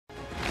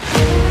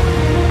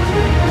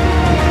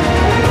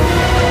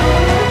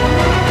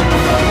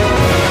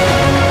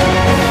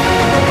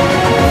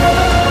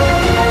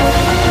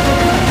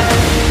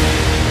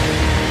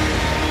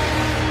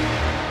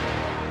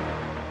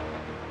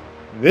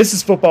This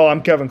is football.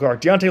 I'm Kevin Clark.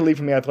 Deontay Lee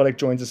from The Athletic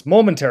joins us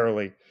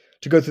momentarily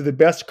to go through the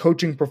best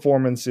coaching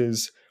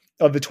performances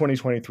of the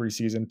 2023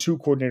 season. 2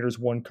 coordinators,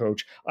 1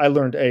 coach. I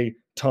learned a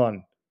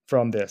ton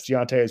from this.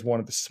 Deontay is one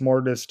of the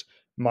smartest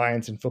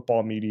minds in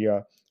football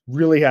media.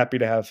 Really happy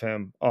to have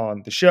him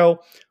on the show.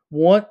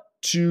 Want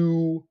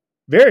to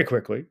very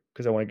quickly,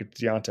 because I want to get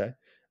to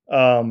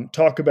Deontay,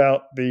 talk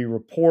about the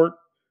report. I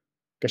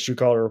guess you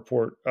call it a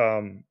report.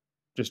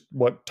 Just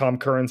what Tom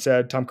Curran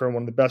said. Tom Curran,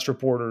 one of the best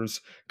reporters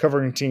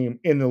covering a team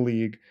in the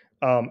league.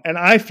 And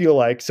I feel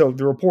like, so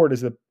the report is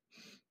that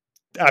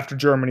after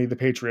Germany, the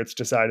Patriots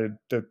decided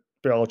that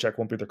Belichick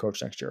won't be their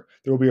coach next year.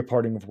 There will be a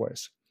parting of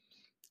ways.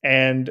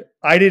 And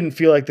I didn't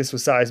feel like this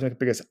was seismic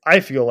because I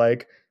feel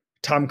like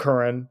Tom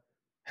Curran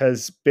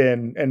has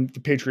been, and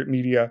the Patriot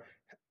media,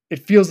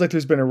 it feels like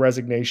there's been a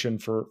resignation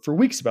for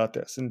weeks about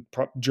this, and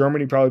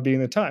Germany probably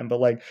being the time.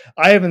 But like,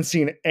 I haven't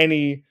seen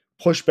any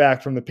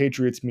pushback from the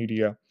Patriots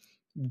media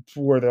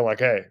where they're like,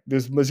 hey,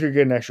 this going to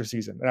get an extra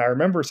season. And I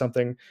remember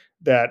something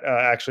that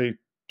actually,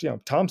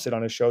 Tom said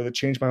on his show that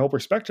changed my whole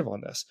perspective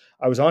on this.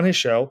 I was on his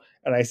show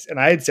and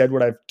I had said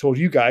what I've told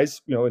you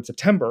guys, in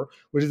September,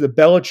 which is that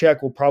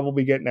Belichick will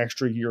probably get an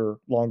extra year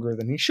longer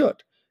than he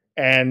should.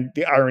 And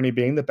the irony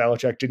being that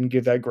Belichick didn't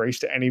give that grace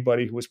to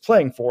anybody who was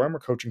playing for him or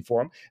coaching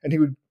for him, and he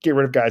would get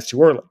rid of guys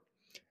too early.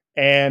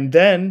 And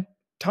then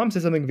Tom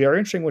said something very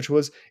interesting, which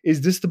was,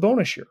 is this the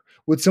bonus year?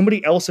 Would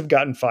somebody else have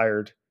gotten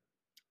fired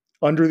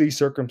under these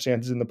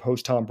circumstances in the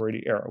post-Tom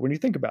Brady era, when you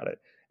think about it?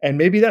 And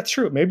maybe that's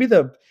true. Maybe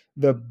the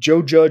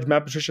Joe Judge,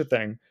 Matt Patricia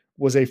thing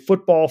was a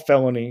football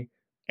felony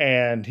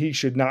and he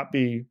should not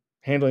be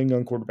handling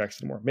young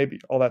quarterbacks anymore.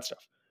 Maybe all that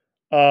stuff.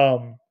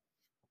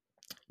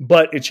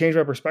 But it changed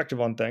my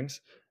perspective on things.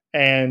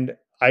 And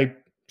I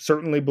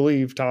certainly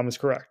believe Tom is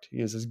correct. He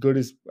is as good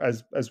as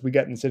we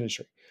get in this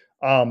industry.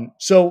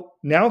 So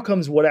now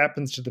comes what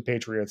happens to the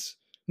Patriots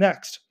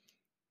next.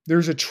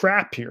 There's a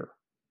trap here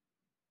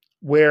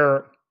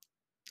where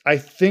I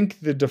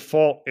think the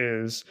default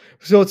is,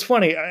 so it's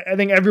funny. I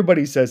think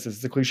everybody says this,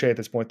 it's a cliche at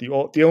this point.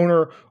 The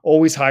owner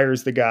always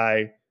hires the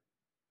guy,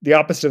 the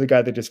opposite of the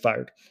guy they just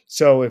fired.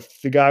 So if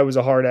the guy was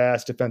a hard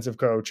ass defensive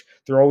coach,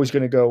 they're always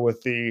going to go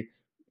with the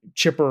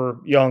chipper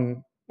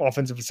young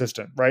offensive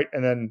assistant, right?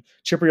 And then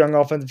chipper young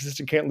offensive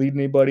assistant can't lead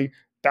anybody,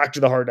 back to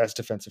the hard ass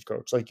defensive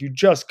coach. Like, you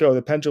just go,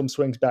 the pendulum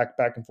swings back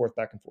and forth.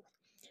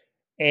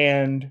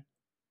 And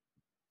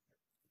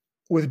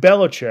with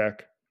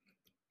Belichick,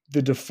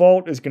 the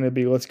default is going to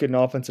be, let's get an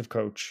offensive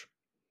coach.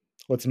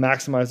 Let's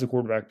maximize the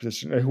quarterback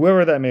position,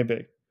 whoever that may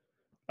be.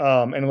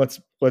 And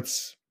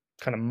let's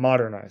kind of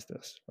modernize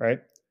this, right?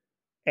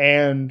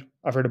 And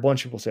I've heard a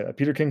bunch of people say that.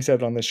 Peter King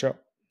said it on this show.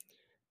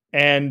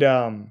 And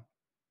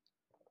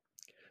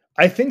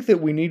I think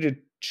that we need to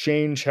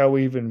change how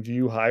we even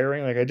view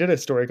hiring. Like, I did a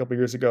story a couple of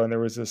years ago, and there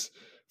was this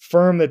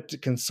firm that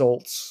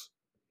consults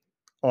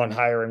on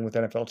hiring with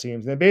NFL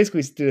teams. And they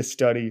basically did a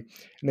study,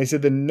 and they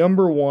said the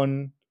number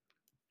one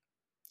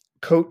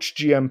coach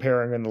GM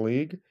pairing in the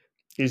league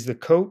is the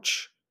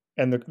coach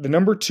and the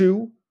number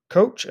 2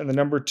 coach and the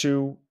number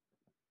 2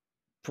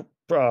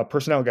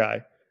 personnel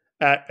guy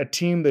at a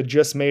team that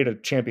just made a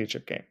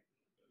championship game.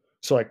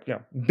 So like,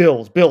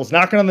 Bills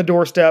knocking on the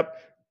doorstep.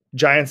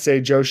 Giants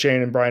say Joe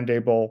Shane and Brian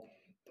Daboll,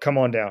 come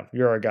on down.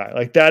 You're our guy.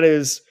 Like, that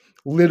is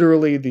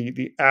literally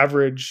the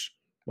average,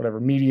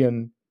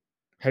 median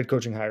head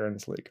coaching hire in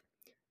this league.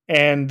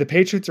 And the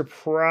Patriots are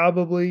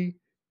probably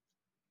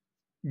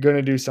going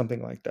to do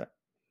something like that,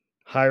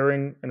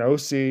 hiring an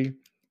OC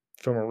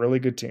from a really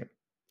good team.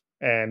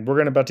 And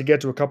we're about to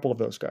get to a couple of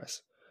those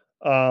guys.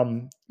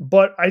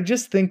 But I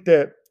just think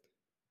that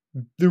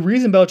the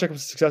reason Belichick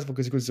was successful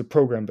because he was a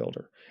program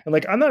builder.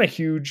 And I'm not a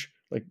huge,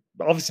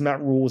 obviously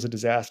Matt Rule was a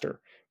disaster,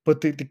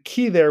 but the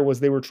key there was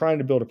they were trying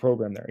to build a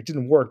program there. It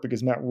didn't work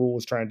because Matt Rule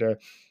was trying to,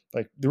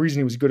 the reason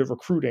he was good at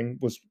recruiting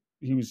was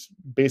he was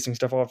basing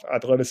stuff off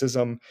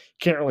athleticism.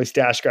 Can't really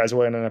stash guys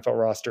away on an NFL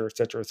roster, et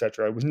cetera, et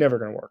cetera. It was never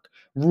going to work.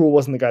 Rule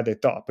wasn't the guy they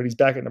thought, but he's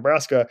back at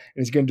Nebraska and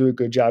he's going to do a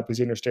good job because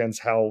he understands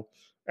how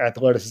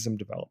athleticism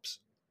develops.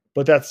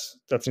 But that's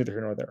neither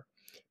here nor there.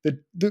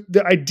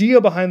 The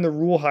idea behind the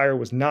Rule hire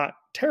was not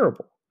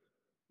terrible.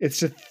 It's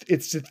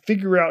to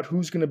figure out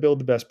who's going to build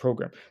the best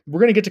program.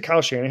 We're going to get to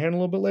Kyle Shanahan a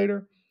little bit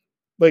later.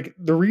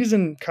 The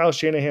reason Kyle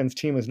Shanahan's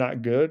team is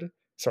not good,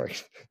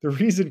 the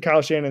reason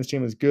Kyle Shanahan's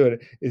team is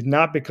good is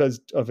not because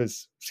of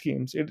his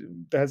schemes. It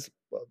has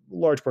a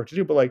large part to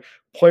do, but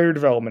player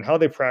development, how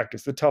they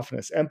practice, the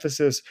toughness,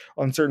 emphasis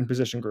on certain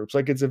position groups.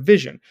 It's a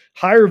vision,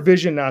 higher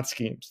vision, not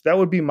schemes. That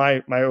would be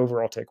my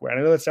overall takeaway. And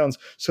I know that sounds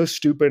so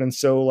stupid and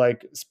so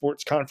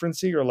sports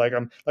conferencey, or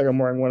I'm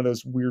wearing one of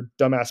those weird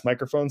dumbass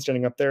microphones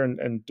standing up there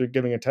and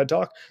giving a TED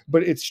talk,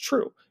 but it's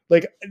true.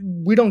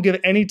 We don't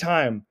give any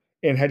time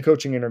in head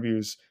coaching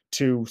interviews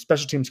to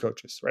special teams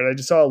coaches, right? I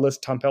just saw a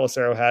list Tom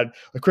Pelissero had.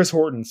 Chris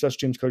Horton, special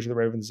teams coach of the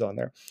Ravens, is on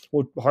there.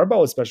 Well, Harbaugh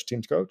was special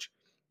teams coach.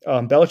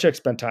 Belichick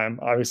spent time,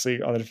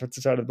 obviously, on the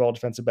defensive side of the ball,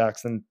 defensive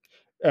backs, and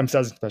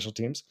emphasizing special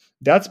teams.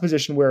 That's a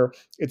position where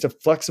it's a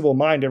flexible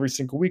mind every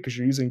single week because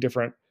you're using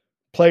different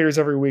players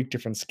every week,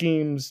 different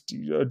schemes,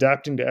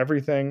 adapting to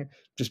everything.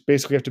 Just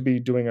basically have to be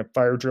doing a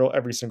fire drill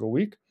every single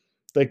week.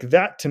 Like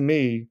that to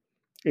me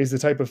is the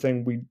type of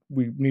thing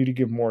we need to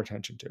give more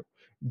attention to.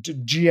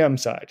 GM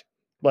side,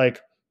 like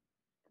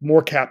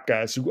more cap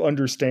guys who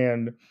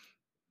understand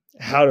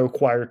how to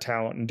acquire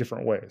talent in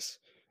different ways.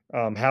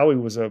 Howie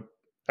was a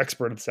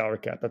expert at salary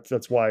cap.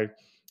 That's why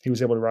he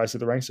was able to rise to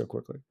the ranks so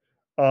quickly.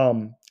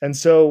 And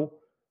so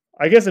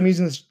I guess I'm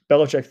using this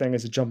Belichick thing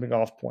as a jumping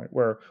off point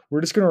where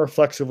we're just going to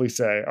reflexively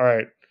say, all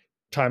right,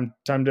 time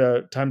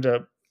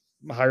to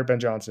hire Ben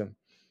Johnson.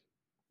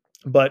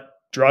 But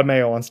Gerard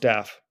Mayo on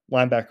staff,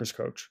 linebackers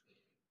coach,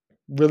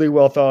 really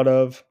well thought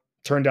of,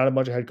 turned down a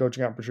bunch of head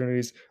coaching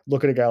opportunities.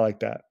 Look at a guy like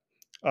that.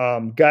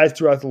 Guys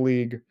throughout the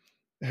league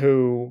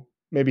who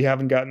maybe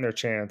haven't gotten their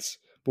chance,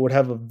 but would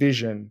have a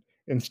vision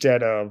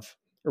instead of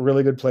a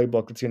really good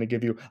playbook that's going to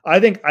give you. I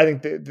think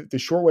the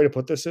short way to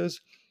put this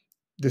is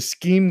the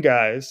scheme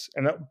guys,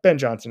 and Ben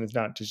Johnson is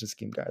not just a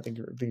scheme guy. I think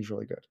he's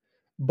really good,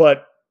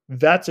 but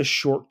that's a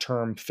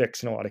short-term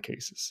fix in a lot of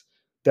cases.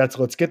 That's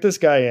let's get this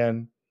guy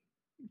in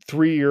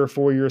 3-year,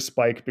 4-year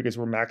spike because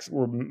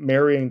we're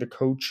marrying the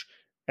coach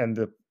and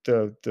the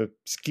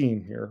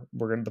scheme here.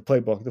 The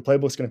playbook. The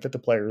playbook's going to fit the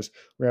players.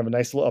 We're going to have a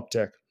nice little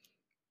uptick.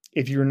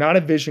 If you're not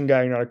a vision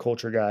guy, you're not a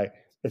culture guy,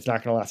 it's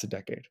not going to last a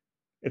decade.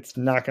 It's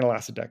not going to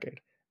last a decade.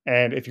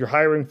 And if you're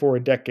hiring for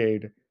a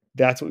decade,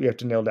 that's what you have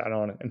to nail down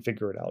on and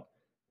figure it out.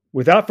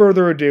 Without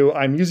further ado,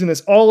 I'm using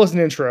this all as an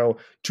intro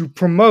to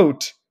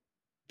promote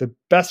the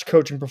best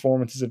coaching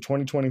performances of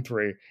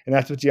 2023. And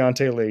that's with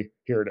Deontay Lee.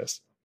 Here it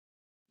is.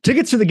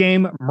 Tickets to the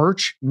game,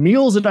 merch,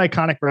 meals at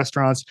iconic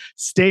restaurants,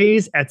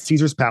 stays at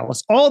Caesars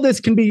Palace. All this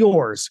can be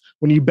yours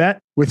when you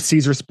bet with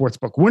Caesars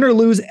Sportsbook. Win or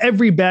lose,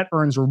 every bet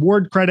earns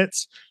reward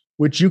credits,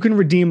 which you can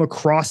redeem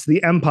across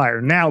the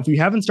empire. Now, if you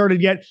haven't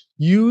started yet,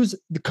 use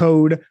the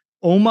code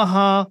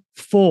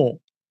OMAHAFULL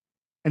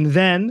and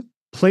then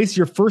place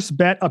your first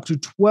bet up to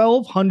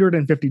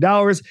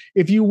 $1,250.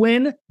 If you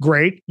win,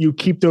 great, you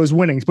keep those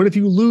winnings. But if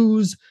you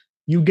lose,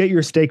 you get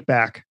your stake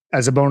back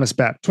as a bonus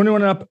bet.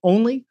 21 and up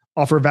only.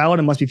 Offer valid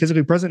and must be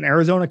physically present in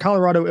Arizona,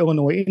 Colorado,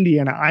 Illinois,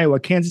 Indiana, Iowa,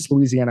 Kansas,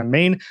 Louisiana,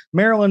 Maine,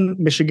 Maryland,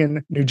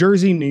 Michigan, New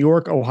Jersey, New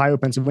York, Ohio,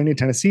 Pennsylvania,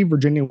 Tennessee,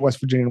 Virginia,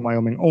 West Virginia, and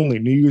Wyoming only.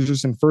 New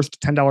users and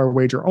first $10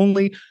 wager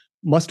only.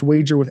 Must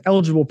wager with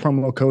eligible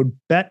promo code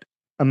BET.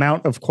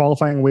 Amount of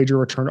qualifying wager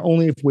return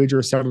only if wager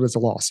is settled as a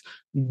loss.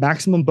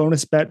 Maximum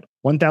bonus bet,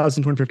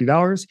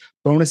 $1,250.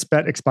 Bonus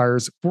bet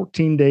expires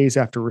 14 days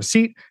after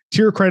receipt.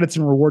 Tier credits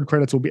and reward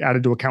credits will be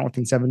added to account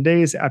within 7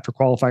 days after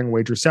qualifying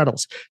wager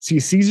settles. See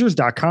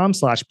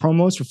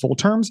Caesars.com/promos for full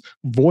terms.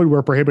 Void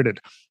where prohibited.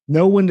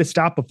 Know when to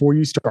stop before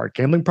you start.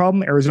 Gambling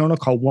problem? Arizona,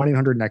 call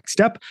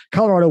 1-800-NEXT-STEP.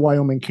 Colorado,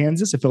 Wyoming,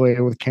 Kansas,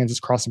 affiliated with Kansas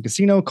Crossing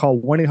Casino,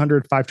 call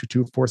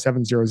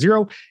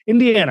 1-800-522-4700.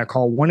 Indiana,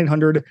 call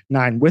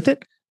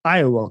 1-800-9-WITH-IT.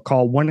 Iowa,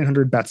 call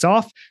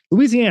 1-800-BETS-OFF.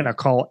 Louisiana,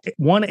 call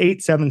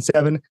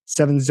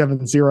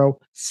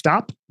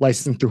 1-877-770-STOP.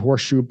 Licensed through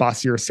Horseshoe,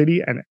 Bossier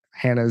City, and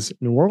Hannah's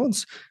New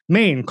Orleans.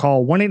 Maine,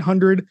 call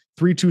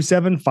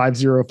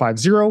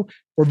 1-800-327-5050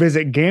 or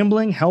visit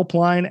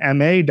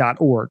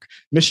gamblinghelplinema.org.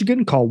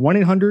 Michigan, call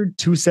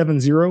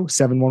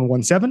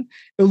 1-800-270-7117.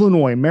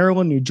 Illinois,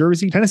 Maryland, New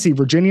Jersey, Tennessee,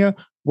 Virginia,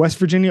 West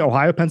Virginia,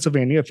 Ohio,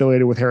 Pennsylvania,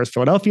 affiliated with Harris,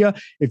 Philadelphia.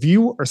 If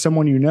you or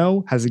someone you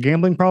know has a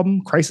gambling problem,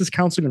 crisis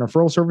counseling and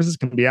referral services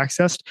can be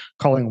accessed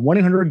calling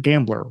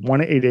 1-800-GAMBLER,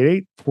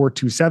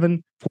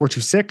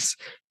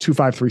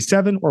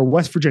 1-888-427-426-2537, or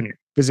West Virginia.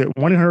 Visit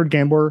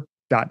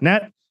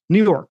 1-800-GAMBLER.net.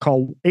 New York,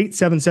 call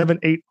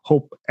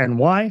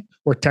 877-8-HOPE-NY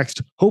or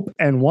text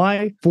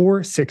HOPE-NY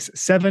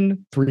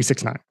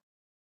 467-369.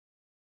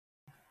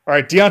 All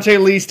right,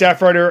 Deontay Lee, staff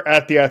writer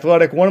at The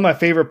Athletic, one of my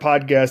favorite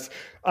podcasts.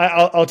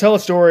 I'll tell a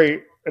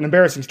story, an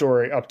embarrassing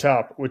story up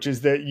top, which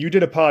is that you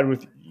did a pod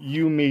with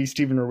you, me,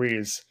 Steven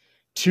Ruiz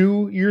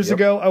 2 years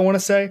ago, I want to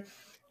say,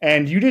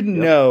 and you didn't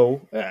know.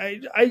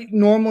 I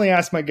normally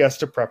ask my guests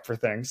to prep for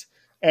things,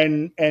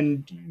 and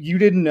you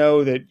didn't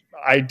know that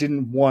I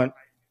didn't want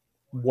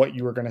what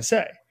you were going to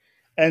say.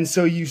 And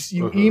so you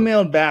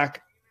emailed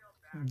back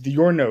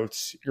your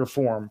notes, your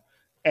form,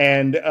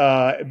 and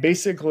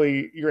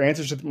basically your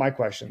answers to my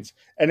questions.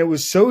 And it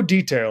was so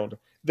detailed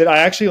that I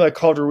actually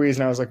called Ruiz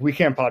and I was like, we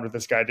can't pod with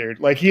this guy,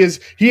 dude. Like he has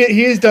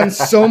done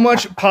so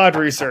much pod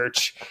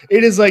research.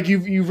 It is like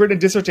you've written a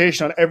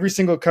dissertation on every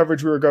single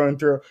coverage we were going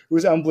through. It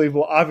was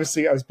unbelievable.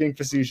 Obviously I was being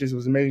facetious. It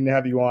was amazing to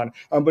have you on.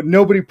 But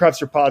nobody preps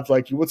your pods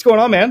like you. What's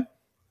going on, man?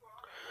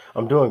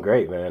 I'm doing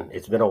great, man.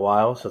 It's been a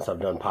while since I've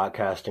done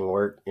podcasting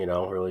work,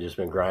 really just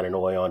been grinding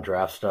away on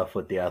draft stuff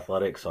with The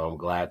Athletic. So I'm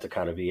glad to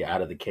kind of be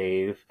out of the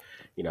cave.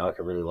 I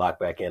can really lock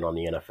back in on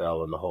the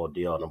NFL and the whole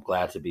deal. And I'm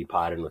glad to be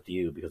podding with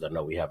you because I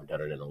know we haven't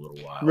done it in a little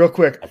while. Real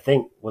quick. I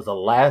think was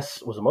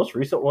the most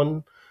recent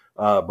one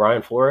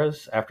Brian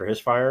Flores after his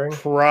firing?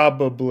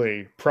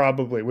 Probably,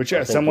 which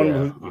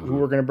who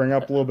we're going to bring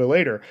up a little bit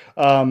later.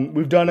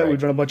 We've done it. Right.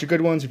 We've done a bunch of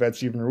good ones. We've had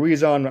Steven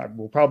Ruiz on.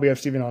 We'll probably have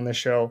Steven on this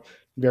show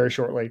very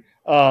shortly.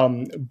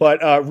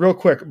 But real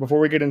quick, before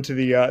we get into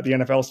the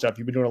NFL stuff,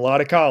 you've been doing a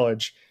lot of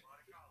college.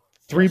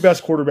 three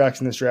best quarterbacks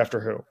in this draft are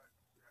who?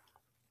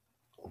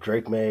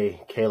 Drake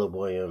May, Caleb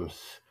Williams,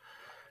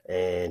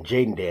 and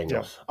Jaden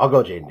Daniels. Yeah. I'll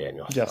go Jaden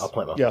Daniels. Yes. I'll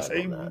plant my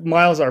flag on that.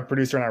 Miles, our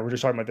producer, and I were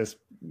just talking about this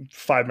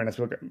 5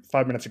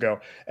 minutes ago.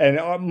 And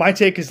my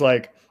take is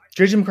like,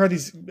 JJ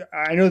McCarthy's,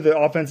 I know the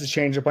offense has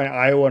changed. They're playing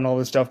Iowa and all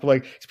this stuff, but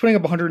like he's putting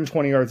up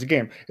 120 yards a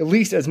game. At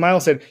least, as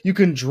Miles said, you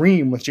can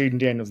dream with Jaden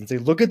Daniels and say,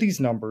 look at these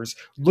numbers,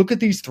 look at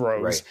these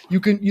throws.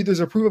 Right.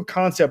 There's a proof of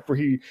concept where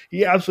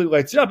he absolutely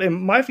lights it up.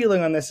 And my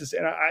feeling on this is,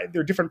 and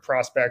they're different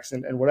prospects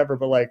and whatever,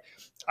 but like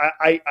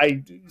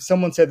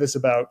someone said this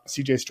about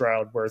CJ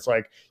Stroud, where it's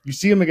like you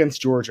see him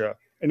against Georgia,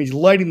 and he's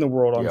lighting the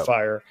world on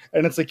fire.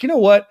 And it's like, you know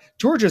what?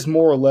 Georgia's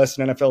more or less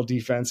an NFL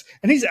defense,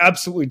 and he's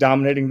absolutely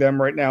dominating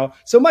them right now.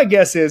 So my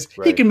guess is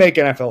he can make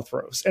NFL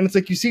throws. And it's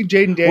like you see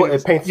Jaden Daniels. Well,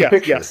 it paints the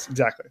picture. Yes,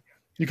 exactly.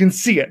 You can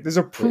see it. There's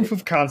a proof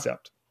of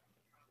concept.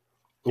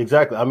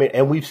 Exactly. I mean,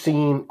 and we've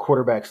seen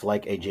quarterbacks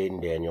like a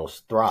Jaden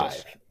Daniels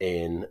thrive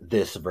in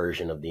this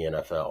version of the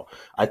NFL.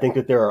 I think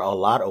that there are a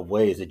lot of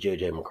ways that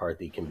JJ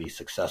McCarthy can be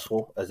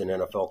successful as an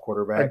NFL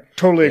quarterback. I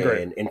totally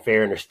agree. And in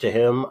fairness to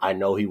him, I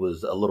know he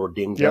was a little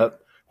dinged up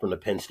from the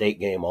Penn State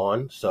game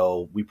on,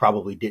 so we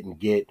probably didn't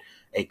get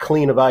a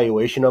clean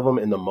evaluation of him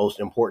in the most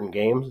important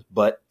games,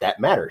 but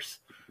that matters.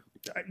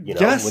 You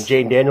know, when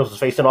Jaden Daniels was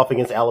facing off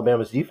against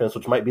Alabama's defense,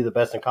 which might be the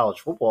best in college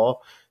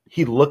football,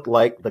 he looked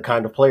like the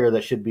kind of player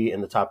that should be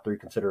in the top 3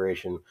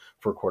 consideration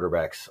for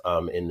quarterbacks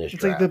in this draft.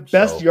 It's like the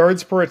best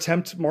yards per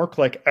attempt mark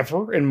like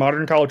ever in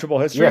modern college football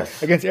history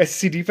against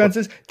SEC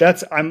defenses.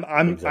 That's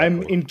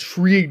I'm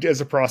intrigued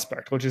as a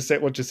prospect. Let's just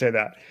say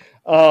that.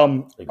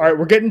 All right,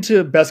 we're getting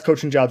to best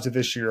coaching jobs of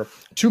this year.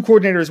 2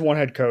 coordinators, 1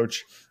 head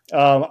coach.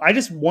 I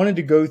just wanted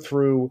to go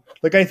through,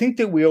 like, I think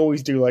that we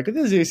always do, like,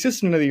 this is the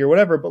assistant of the year,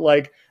 whatever, but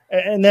like,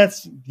 and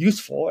that's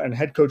useful, and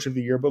head coach of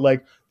the year, but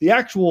like the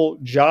actual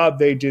job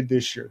they did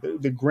this year,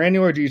 the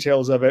granular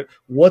details of it,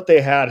 what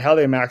they had, how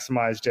they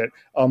maximized it.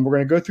 We're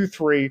going to go through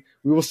 3.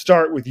 We will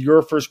start with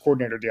your first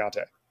coordinator,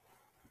 Deontay.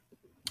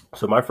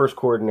 So my first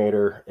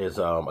coordinator is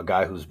a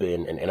guy who's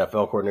been an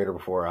NFL coordinator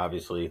before,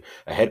 obviously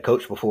a head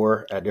coach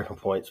before at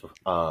different points,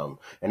 and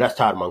that's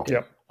Todd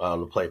Monken,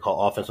 the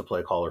offensive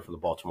play caller for the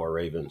Baltimore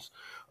Ravens.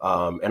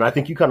 And I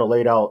think you kind of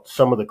laid out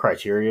some of the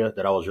criteria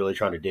that I was really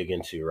trying to dig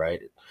into,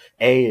 right?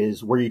 A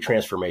is, were you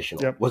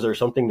transformational? Yep. Was there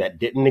something that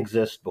didn't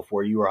exist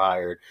before you were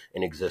hired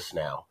and exists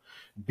now?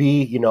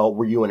 B,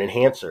 were you an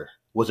enhancer?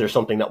 Was there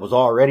something that was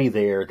already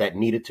there that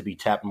needed to be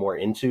tapped more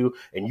into,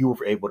 and you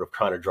were able to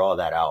kind of draw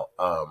that out?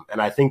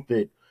 And I think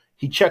that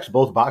he checks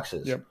both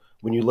boxes. Yep.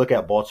 When you look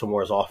at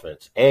Baltimore's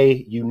offense, A,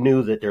 you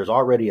knew that there's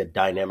already a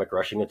dynamic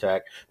rushing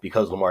attack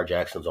because Lamar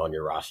Jackson's on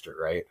your roster,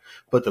 right?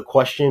 But the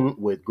question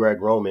with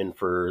Greg Roman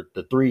for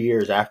the 3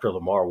 years after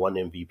Lamar won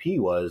MVP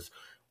was,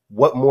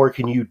 what more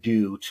can you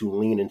do to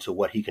lean into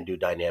what he can do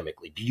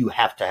dynamically? Do you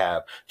have to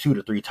have 2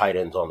 to 3 tight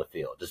ends on the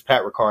field? Does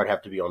Pat Ricard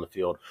have to be on the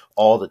field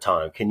all the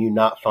time? Can you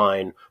not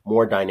find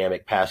more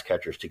dynamic pass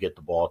catchers to get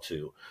the ball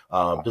to?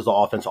 Does the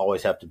offense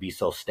always have to be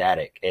so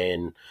static?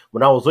 And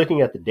when I was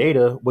looking at the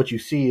data, what you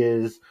see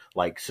is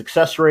like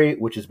success rate,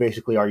 which is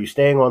basically, are you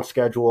staying on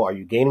schedule? Are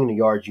you gaining the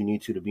yards you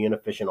need to be an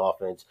efficient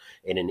offense?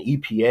 And an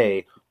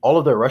EPA, all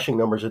of their rushing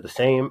numbers are the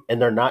same,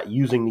 and they're not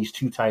using these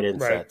 2 tight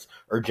end sets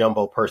or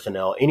jumbo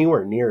personnel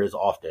anywhere near as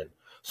often.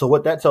 So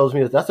what that tells me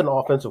is that's an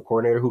offensive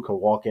coordinator who can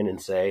walk in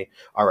and say,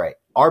 all right,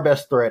 our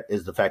best threat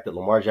is the fact that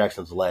Lamar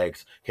Jackson's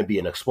legs can be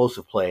an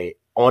explosive play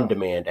on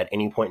demand at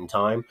any point in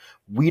time.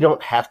 We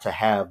don't have to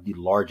have the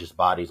largest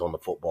bodies on the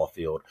football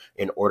field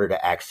in order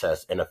to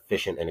access an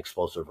efficient and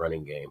explosive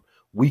running game.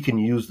 We can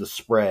use the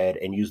spread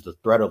and use the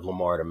threat of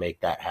Lamar to make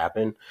that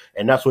happen.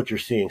 And that's what you're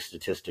seeing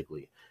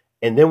statistically.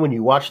 And then when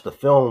you watch the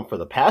film for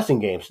the passing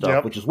game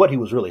stuff, which is what he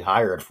was really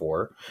hired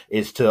for,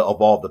 is to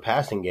evolve the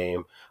passing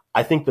game.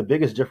 I think the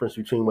biggest difference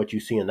between what you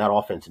see in that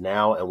offense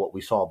now and what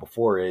we saw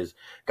before is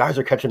guys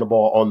are catching the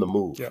ball on the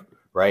move,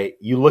 right?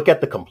 You look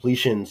at the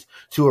completions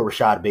to a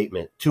Rashad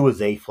Bateman, to a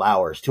Zay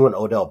Flowers, to an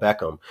Odell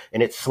Beckham,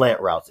 and it's slant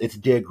routes, it's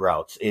dig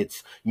routes,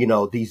 it's,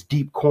 these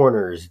deep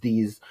corners,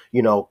 these,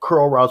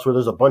 curl routes where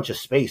there's a bunch of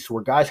space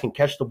where guys can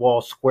catch the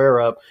ball,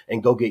 square up,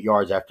 and go get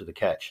yards after the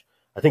catch.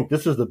 I think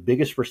this is the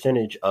biggest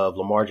percentage of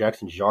Lamar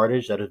Jackson's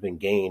yardage that has been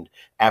gained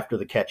after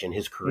the catch in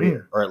his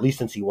career, or at least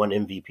since he won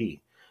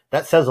MVP.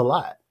 That says a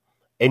lot.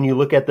 And you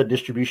look at the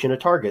distribution of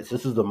targets.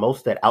 This is the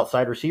most that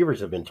outside receivers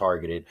have been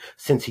targeted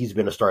since he's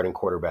been a starting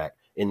quarterback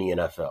in the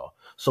NFL.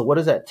 So what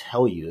does that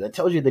tell you? That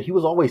tells you that he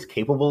was always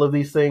capable of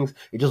these things.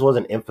 It just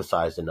wasn't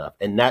emphasized enough.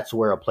 And that's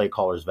where a play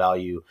caller's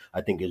value,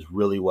 I think, is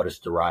really what it's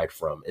derived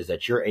from, is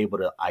that you're able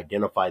to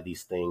identify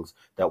these things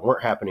that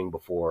weren't happening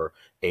before,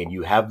 and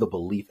you have the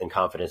belief and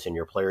confidence in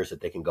your players that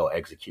they can go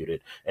execute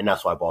it. And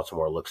that's why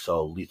Baltimore looks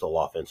so lethal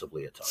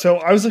offensively at times. So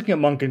I was looking at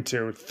Monken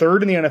too,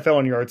 3rd in the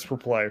NFL in yards per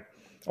play.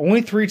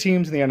 Only 3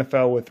 teams in the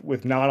NFL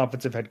with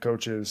non-offensive head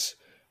coaches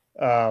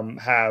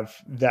have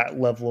that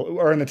level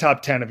or in the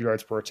top 10 of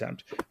yards per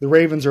attempt. The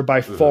Ravens are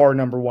by far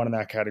number one in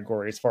that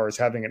category as far as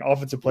having an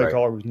offensive play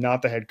caller who's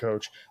not the head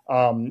coach.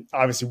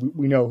 Obviously,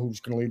 we know who's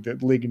going to lead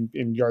the league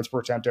in yards per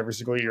attempt every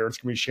single year. It's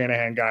going to be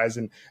Shanahan guys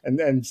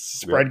and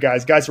spread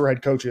guys who are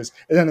head coaches.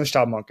 And then there's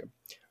Todd Monken.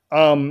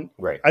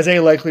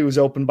 Isaiah Likely was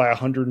open by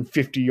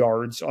 150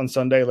 yards on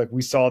Sunday. Like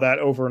we saw that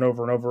over and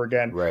over and over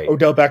again.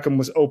 Odell Beckham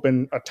was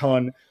open a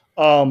ton.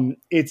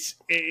 It's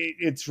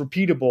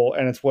repeatable,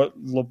 and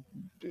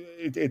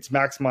it's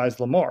maximized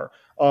Lamar.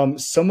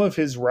 Some of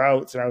his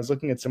routes, and I was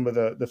looking at some of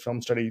the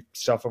film study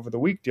stuff over the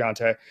week,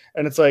 Deontay,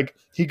 and it's like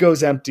he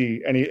goes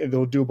empty and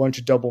they'll do a bunch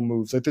of double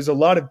moves. Like there's a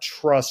lot of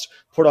trust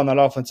put on that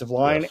offensive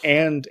line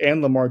and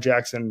Lamar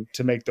Jackson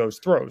to make those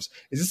throws.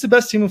 Is this the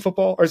best team in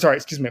football? Or sorry,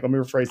 excuse me, let me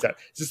rephrase that.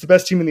 Is this the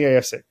best team in the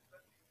AFC?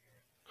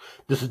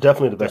 This is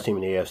definitely the best team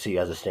in the AFC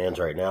as it stands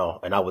right now.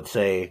 And I would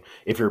say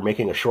if you're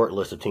making a short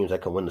list of teams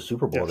that can win the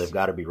Super Bowl, they've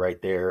got to be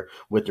right there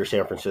with their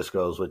San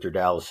Franciscos, with their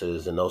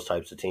Dallases, and those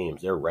types of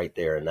teams. They're right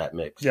there in that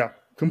mix. Yeah,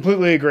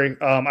 completely agree.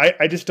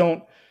 I just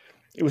don't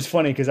 – it was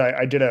funny because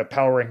I did a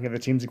power ranking of the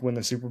teams that can win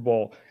the Super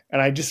Bowl,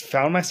 and I just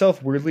found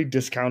myself weirdly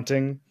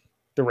discounting –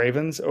 the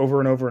Ravens over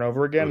and over and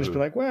over again. Just be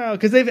like, well,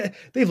 because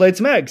they've laid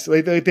some eggs.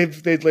 They've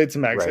laid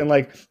some eggs. And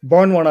like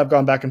Barnwell and I've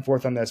gone back and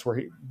forth on this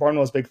where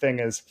Barnwell's big thing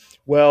is,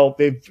 well,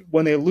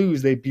 when they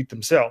lose, they beat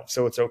themselves.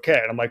 So it's okay.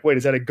 And I'm like, wait,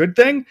 is that a good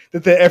thing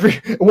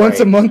that once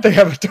a month they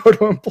have a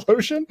total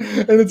implosion?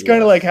 And it's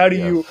kind of like, how do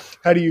you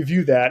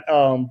view that?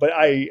 But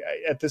I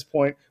at this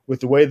point, with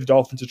the way the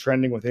Dolphins are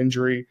trending with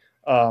injury,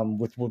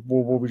 with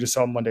what we just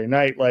saw Monday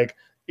night, like,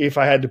 if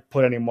I had to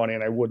put any money,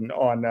 and I wouldn't,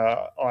 on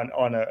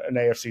an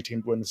AFC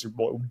team to win the Super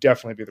Bowl, it would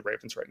definitely be the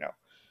Ravens right now.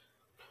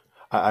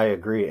 I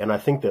agree. And I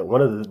think that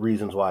one of the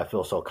reasons why I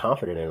feel so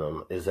confident in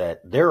them is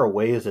that there are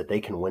ways that they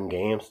can win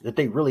games that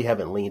they really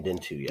haven't leaned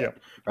into yet. Yep.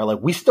 Right? Like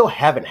we still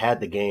haven't had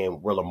the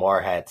game where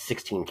Lamar had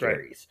 16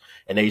 carries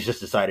and they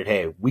just decided,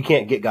 hey, we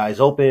can't get guys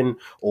open,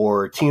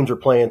 or teams are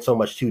playing so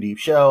much 2 deep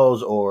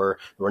shells, or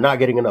we're not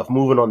getting enough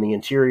movement on the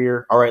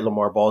interior. All right,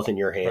 Lamar, ball's in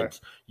your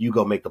hands. You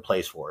go make the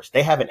plays for us.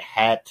 They haven't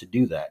had to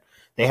do that.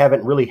 They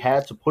haven't really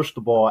had to push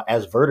the ball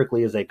as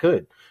vertically as they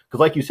could. Because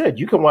like you said,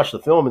 you can watch the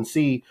film and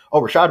see,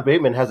 Rashad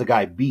Bateman has a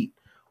guy beat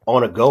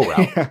on a go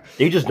route.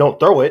 They just don't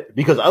throw it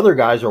because other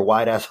guys are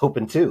wide ass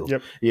open too.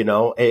 You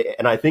know,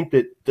 and I think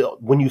that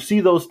when you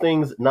see those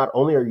things, not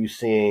only are you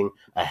seeing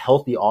a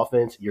healthy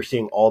offense, you're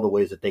seeing all the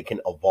ways that they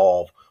can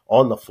evolve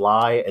on the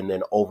fly and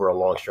then over a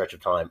long stretch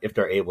of time if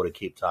they're able to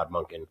keep Todd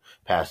Monken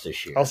past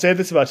this year. I'll say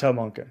this about Todd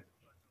Monken.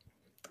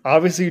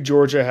 Obviously,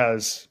 Georgia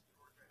has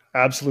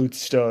absolute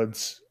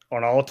studs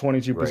on all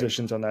 22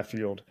 positions on that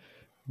field.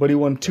 But he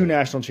won 2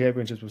 national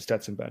championships with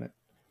Stetson Bennett.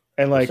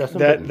 And like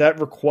that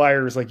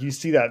requires, like you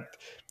see that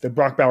the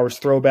Brock Bowers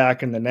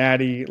throwback and the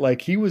Natty, like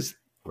he was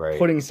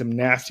putting some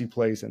nasty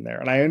plays in there.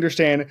 And I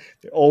understand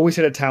they always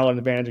had a talent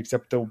advantage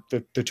except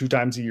the 2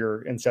 times a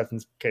year in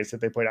Stetson's case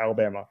that they played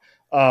Alabama.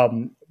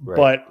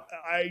 But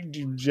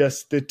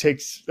that's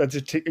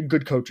a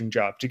good coaching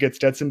job to get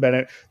Stetson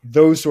Bennett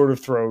those sort of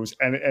throws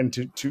and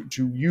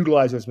to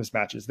utilize those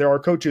mismatches. There are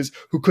coaches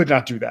who could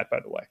not do that, by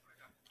the way.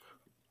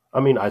 I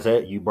mean,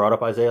 Isaiah, you brought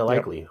up Isaiah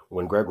Likely.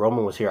 When Greg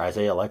Roman was here,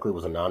 Isaiah Likely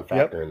was a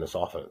non-factor in this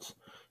offense,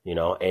 you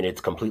know, and it's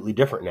completely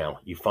different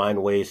now. You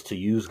find ways to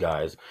use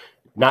guys.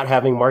 Not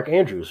having Mark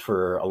Andrews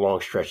for a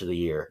long stretch of the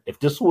year. If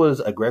this was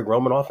a Greg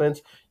Roman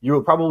offense, you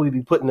would probably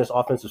be putting this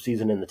offensive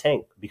season in the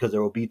tank because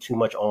there will be too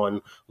much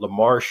on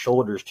Lamar's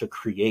shoulders to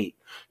create,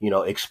 you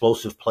know,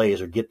 explosive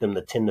plays or get them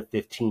the 10 to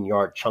 15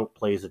 yard chunk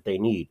plays that they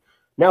need.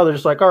 Now they're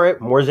just like, all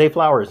right, more Zay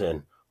Flowers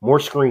in, more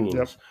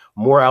screens,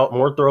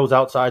 more throws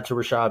outside to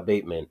Rashad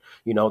Bateman.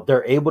 You know,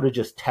 they're able to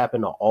just tap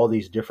into all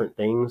these different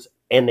things,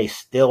 and they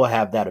still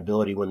have that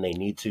ability when they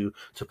need to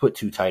put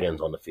 2 tight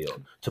ends on the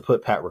field, to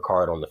put Pat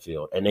Ricard on the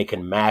field, and they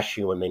can mash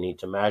you when they need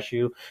to mash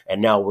you.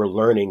 And now we're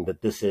learning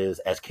that this is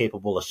as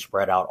capable a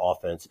spread out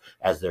offense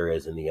as there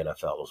is in the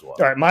NFL as well.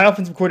 All right, my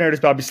offensive coordinator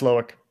is Bobby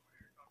Slowick,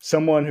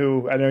 someone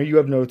who I know you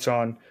have notes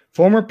on,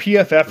 former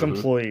PFF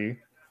employee,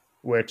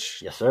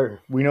 which yes, sir.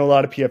 We know a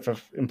lot of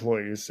PFF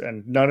employees,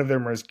 and none of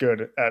them are as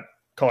good at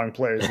calling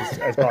plays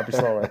as Bobby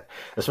Slowick.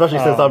 Especially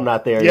since I'm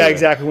not there. Yeah,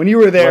 exactly. When you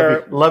were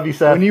there, love you,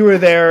 Seth. When you were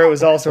there, it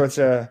was all sorts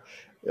of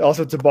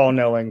ball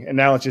knowing, and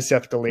now it's just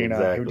Seth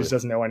Galina who just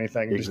doesn't know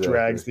anything and just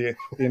drags the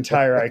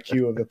entire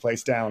IQ of the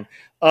place down.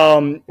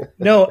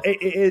 No,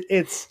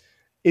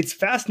 it's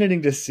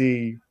fascinating to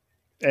see,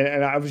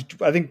 and I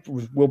think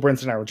Will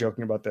Brinson and I were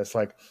joking about this,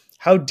 like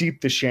how deep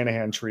the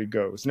Shanahan tree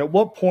goes. And at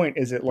what point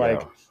is it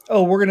like,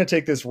 oh, we're going to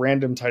take this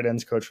random tight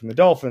ends coach from the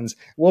Dolphins?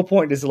 At what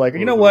point is it like,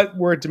 you know what,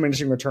 we're at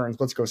diminishing returns,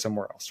 let's go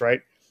somewhere else,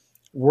 right?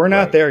 We're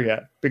not there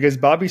yet because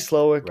Bobby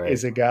Slowick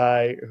is a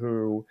guy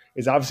who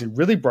is obviously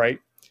really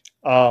bright.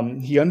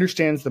 He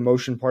understands the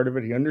motion part of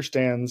it. He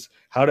understands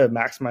how to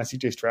maximize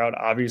CJ Stroud.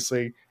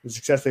 Obviously, the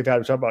success they've had,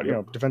 we talk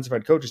about, defensive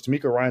head coaches.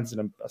 D'Amico Ryan's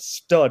a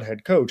stud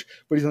head coach,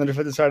 but he's on the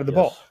defensive side of the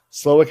ball.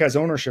 Slowick has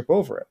ownership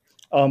over it.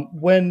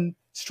 When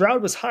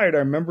Stroud was hired, I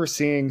remember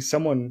seeing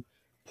someone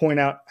point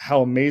out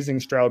how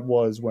amazing Stroud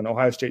was when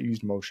Ohio State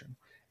used motion.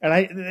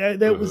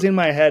 And that was in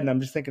my head, and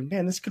I'm just thinking,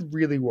 man, this could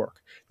really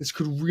work. This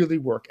could really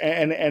work,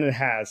 and it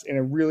has in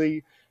a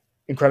really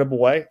incredible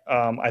way.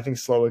 I think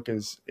Slowick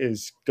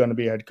is going to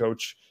be a head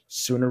coach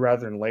sooner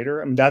rather than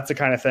later. I mean, that's the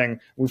kind of thing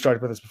we've talked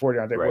about this before,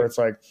 Deontay, where it's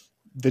like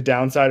the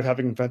downside of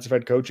having offensive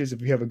head coaches.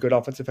 If you have a good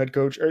offensive head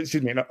coach, or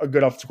excuse me, a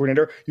good offensive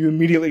coordinator, you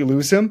immediately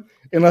lose him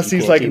unless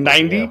he's like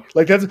 90. Him, yeah.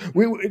 Like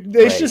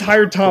they just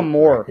hired Tom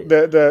Moore,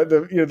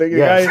 the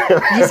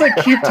guy. Just like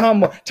keep Tom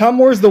Moore. Tom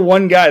Moore is the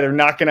one guy they're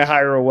not going to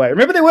hire away.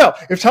 Remember, they will.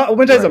 If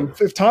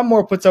Tom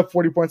Moore puts up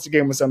 40 points a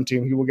game with some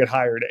team, he will get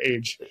hired at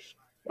age.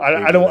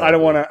 I don't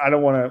want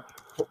to.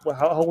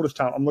 How old is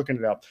Tom? I'm looking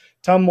it up.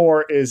 Tom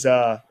Moore is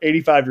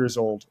 85 years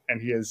old,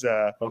 and he is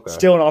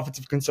still an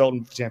offensive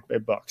consultant for the Tampa Bay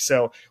Bucks.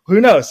 So who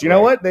knows? You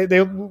know what?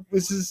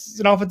 This is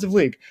an offensive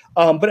league.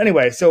 But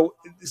anyway, so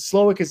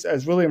Slowick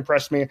has really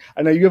impressed me.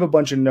 I know you have a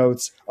bunch of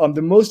notes.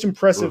 The most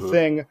impressive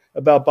thing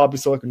about Bobby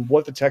Slowick and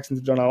what the Texans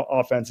have done on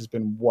offense has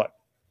been what?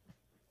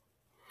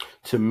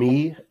 To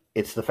me,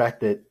 it's the fact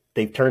that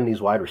they've turned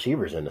these wide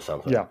receivers into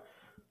something. Yeah.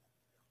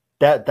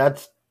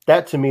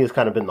 That to me has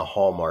kind of been the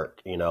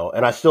hallmark,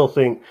 and I still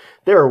think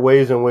there are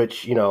ways in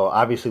which,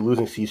 obviously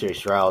losing CJ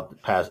Stroud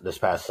this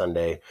past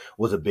Sunday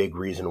was a big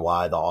reason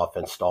why the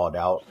offense stalled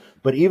out.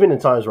 But even in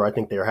times where I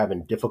think they're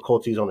having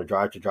difficulties on a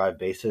drive-to-drive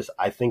basis,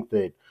 I think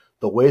that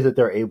the way that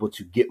they're able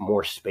to get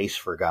more space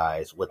for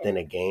guys within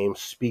a game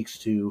speaks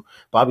to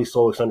Bobby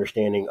Slowick's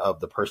understanding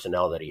of the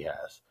personnel that he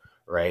has.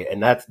 Right.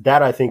 And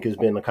that I think has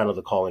been the kind of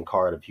the calling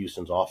card of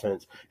Houston's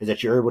offense, is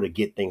that you're able to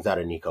get things out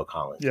of Nico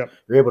Collins. Yep.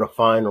 You're able to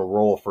find a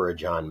role for a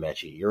John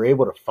Mechie. You're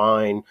able to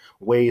find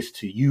ways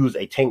to use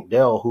a Tank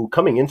Dell, who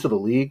coming into the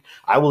league,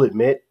 I will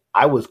admit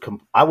I was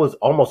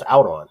almost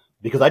out on,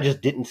 because I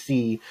just didn't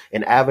see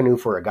an avenue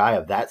for a guy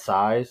of that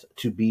size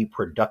to be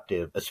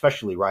productive,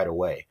 especially right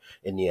away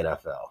in the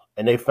NFL.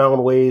 And they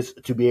found ways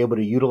to be able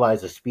to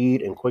utilize the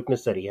speed and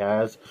quickness that he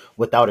has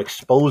without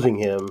exposing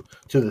him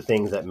to the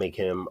things that make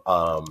him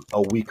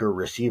a weaker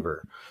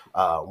receiver.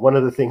 One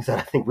of the things that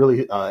I think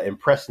really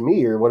impressed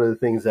me, or one of the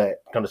things that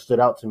kind of stood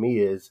out to me,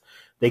 is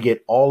they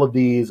get all of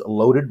these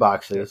loaded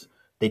boxes.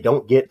 They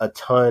don't get a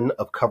ton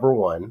of cover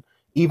one,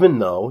 even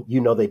though,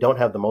 they don't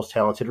have the most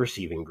talented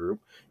receiving group,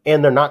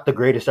 and they're not the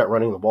greatest at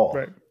running the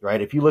ball,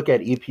 right? If you look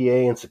at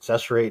EPA and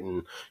success rate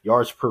and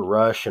yards per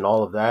rush and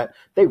all of that,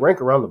 they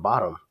rank around the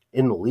bottom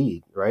in the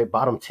league, right?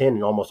 Bottom 10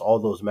 in almost all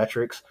those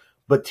metrics.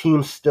 But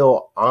teams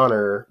still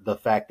honor the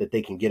fact that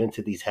they can get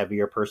into these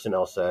heavier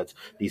personnel sets,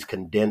 these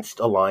condensed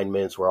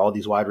alignments where all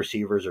these wide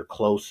receivers are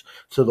close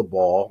to the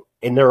ball,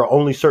 and there are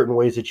only certain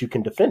ways that you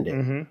can defend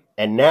it.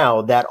 And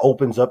now that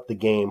opens up the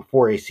game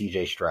for a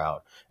CJ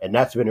Stroud. And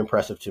that's been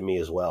impressive to me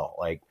as well.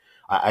 Like,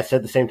 I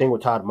said the same thing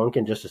with Todd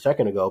Monken just a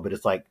second ago, but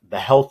it's like a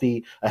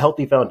healthy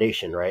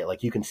foundation, right?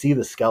 Like, you can see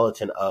the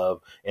skeleton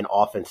of an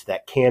offense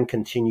that can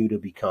continue to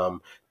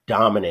become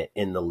dominant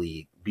in the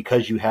league,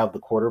 because you have the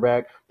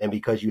quarterback and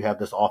because you have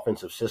this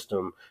offensive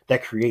system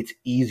that creates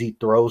easy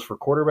throws for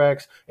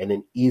quarterbacks and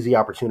then easy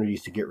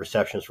opportunities to get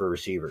receptions for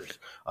receivers.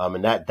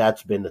 And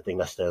that's been the thing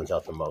that stands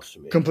out the most to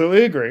me.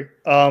 Completely agree.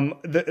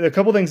 The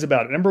couple things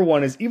about it. Number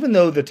one is, even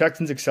though the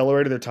Texans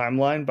accelerated their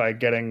timeline by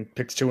getting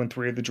picks 2 and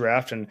 3 of the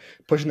draft and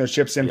pushing their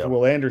chips in for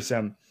Will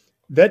Anderson,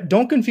 that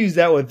don't confuse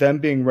that with them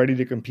being ready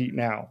to compete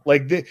now.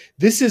 Like,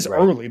 this is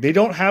early. They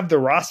don't have the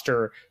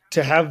roster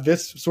to have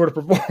this sort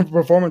of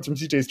performance from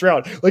CJ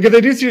Stroud. Like, if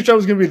they do CJ Stroud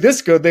was going to be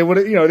this good, they would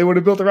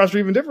have built the roster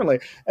even differently.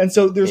 And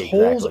so there's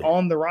holes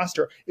on the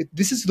roster.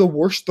 This is the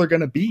worst they're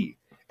going to be,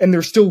 and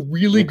they're still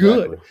really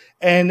good.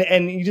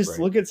 And you just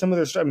look at some of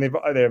their stuff. I mean,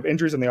 they have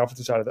injuries on the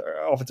offensive side of the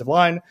offensive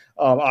line.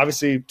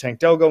 Obviously, Tank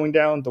Dell going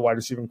down. The wide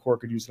receiving core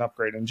could use an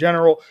upgrade in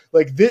general.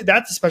 Like,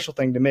 that's a special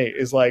thing to me.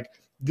 Is like,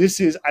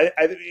 this is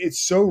it's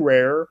so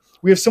rare.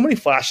 We have so many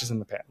flashes in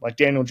the pan, like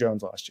Daniel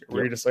Jones last year,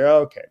 where you're just like,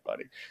 oh, okay,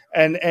 buddy.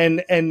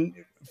 And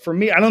for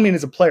me, I don't mean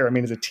as a player, I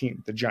mean as a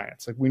team, the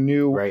Giants. Like, we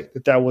knew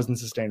that wasn't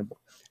sustainable.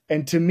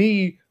 And to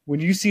me, when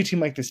you see a team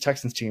like this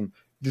Texans team,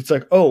 it's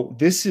like, oh,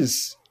 this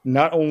is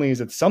not only is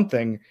it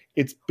something,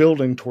 it's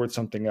building towards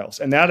something else.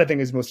 And that, I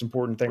think, is the most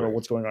important thing about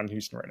what's going on in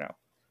Houston right now.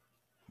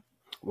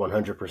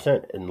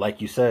 100%. And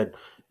like you said,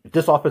 if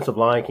this offensive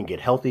line can get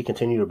healthy,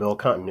 continue to build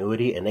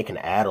continuity, and they can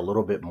add a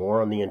little bit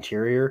more on the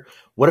interior,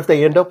 what if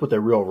they end up with a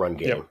real run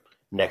game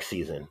next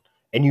season?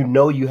 And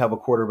you have a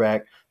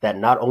quarterback that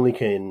not only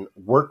can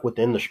work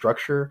within the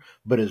structure,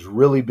 but has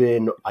really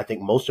been, I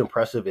think, most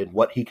impressive in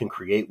what he can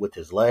create with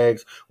his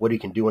legs, what he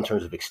can do in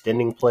terms of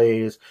extending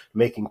plays,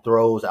 making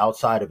throws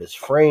outside of his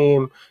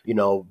frame,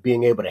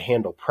 being able to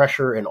handle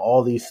pressure and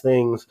all these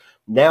things.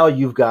 Now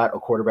you've got a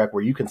quarterback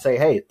where you can say,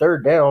 hey,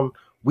 third down,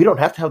 we don't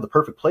have to have the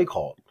perfect play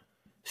called.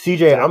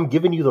 CJ, I'm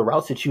giving you the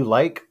routes that you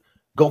like.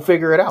 Go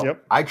figure it out.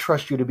 I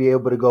trust you to be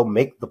able to go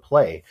make the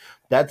play.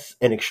 That's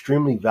an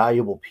extremely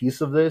valuable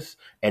piece of this.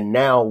 And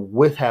now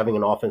with having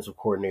an offensive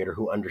coordinator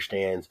who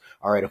understands,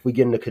 all right, if we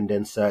get into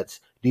condensed sets,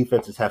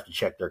 defenses have to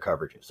check their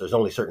coverages. There's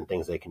only certain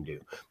things they can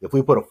do. If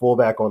we put a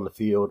fullback on the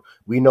field,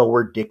 we know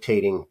we're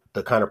dictating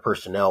the kind of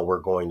personnel we're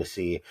going to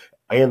see.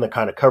 and the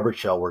kind of coverage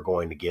shell we're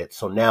going to get.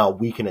 So now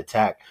we can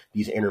attack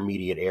these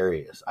intermediate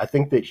areas. I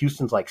think that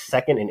Houston's like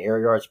second in air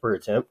yards per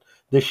attempt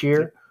this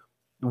year.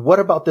 What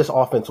about this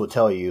offense would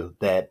tell you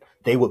that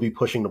they would be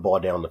pushing the ball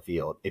down the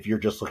field if you're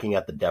just looking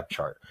at the depth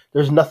chart?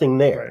 There's nothing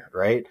there,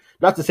 right?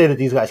 Not to say that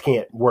these guys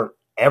weren't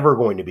ever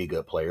going to be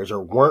good players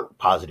or weren't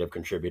positive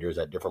contributors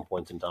at different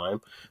points in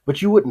time,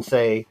 but you wouldn't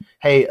say,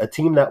 hey, a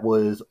team that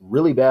was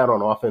really bad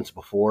on offense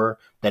before,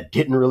 that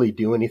didn't really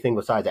do anything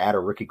besides add a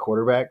rookie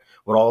quarterback,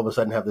 would all of a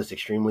sudden have this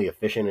extremely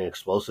efficient and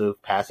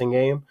explosive passing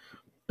game.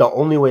 The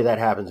only way that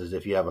happens is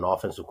if you have an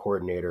offensive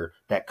coordinator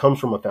that comes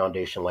from a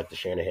foundation like the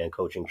Shanahan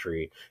coaching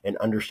tree and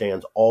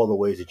understands all the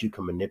ways that you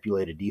can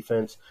manipulate a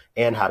defense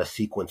and how to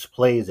sequence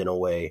plays in a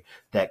way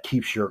that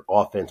keeps your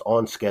offense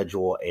on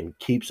schedule and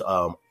keeps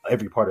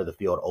every part of the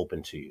field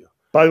open to you.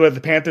 By the way, the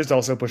Panthers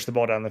also push the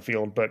ball down the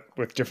field, but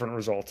with different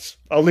results.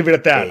 I'll leave it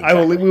at that.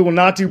 Exactly. We will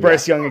not do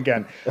Bryce Young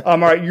again. All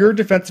right, your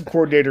defensive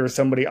coordinator is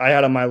somebody I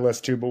had on my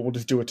list too, but we'll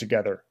just do it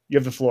together. You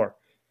have the floor.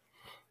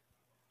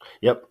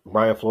 Yep,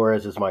 Brian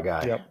Flores is my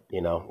guy. Yep.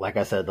 You know, like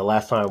I said, the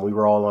last time we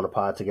were all on a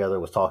pod together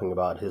was talking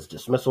about his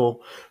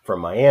dismissal from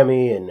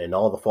Miami and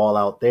all the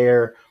fallout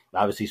there.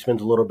 Obviously,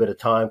 spends a little bit of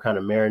time kind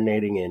of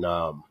marinating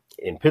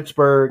in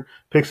Pittsburgh,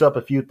 picks up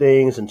a few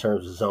things in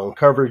terms of zone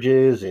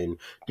coverages and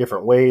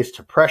different ways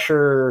to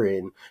pressure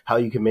and how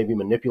you can maybe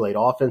manipulate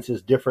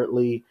offenses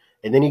differently.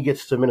 And then he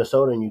gets to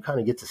Minnesota and you kind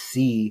of get to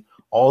see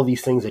all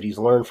these things that he's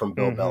learned from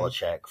Bill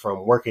Belichick,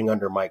 from working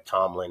under Mike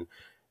Tomlin.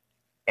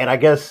 And I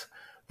guess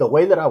the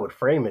way that I would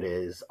frame it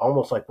is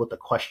almost like with the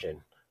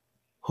question,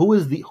 who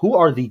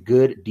are the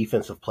good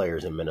defensive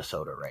players in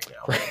Minnesota right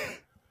now?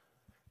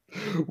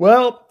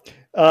 Well,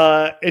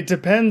 it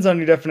depends on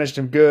your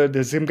definition of good.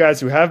 There's some guys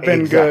who have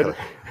been good.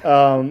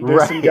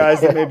 There's some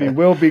guys that maybe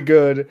will be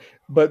good,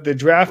 but the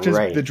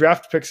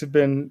draft picks have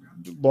been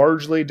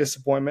largely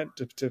disappointment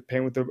to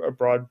paint with a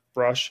broad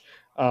brush.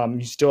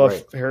 You still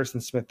have Harrison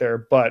Smith there,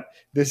 but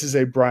this is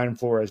a Brian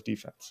Flores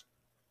defense.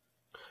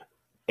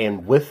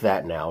 And with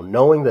that now,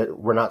 knowing that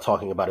we're not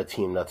talking about a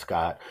team that's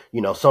got,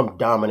 some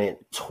dominant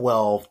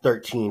 12,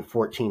 13,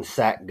 14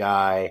 sack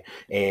guy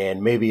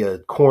and maybe a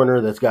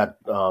corner that's got,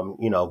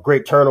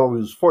 great turnovers,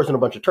 who's forcing a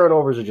bunch of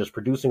turnovers or just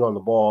producing on the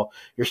ball.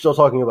 You're still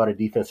talking about a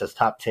defense that's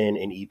top 10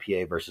 in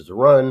EPA versus the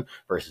run,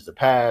 versus the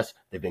pass.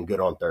 They've been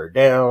good on third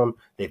down.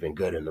 They've been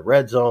good in the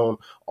red zone,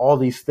 all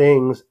these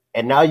things.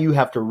 And now you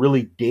have to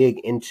really dig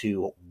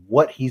into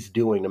what he's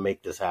doing to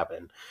make this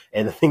happen.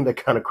 And the thing that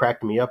kind of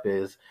cracked me up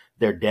is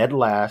they're dead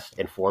last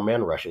in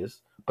 4-man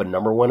rushes, but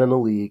number one in the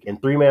league in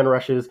 3-man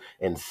rushes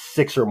and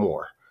 6 or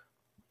more.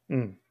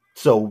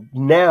 So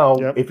now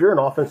if you're an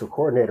offensive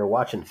coordinator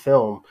watching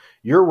film,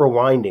 you're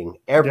rewinding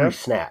every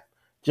snap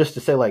just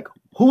to say, like,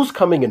 who's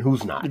coming and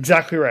who's not.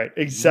 Exactly right.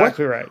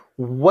 Right.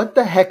 What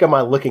the heck am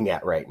I looking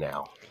at right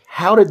now?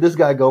 How did this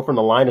guy go from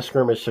the line of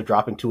scrimmage to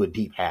dropping to a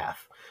deep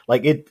half?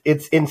 Like,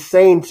 it's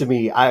insane to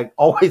me. I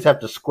always have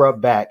to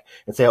scrub back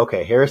and say,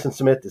 okay, Harrison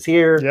Smith is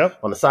here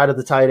on the side of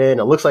the tight end.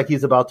 It looks like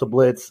he's about to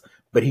blitz,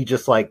 but he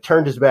just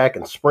turned his back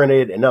and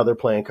sprinted, and now they're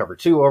playing cover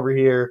 2 over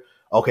here.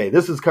 Okay,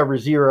 this is cover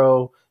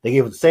 0. They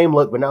gave it the same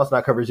look, but now it's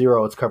not cover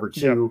 0, it's cover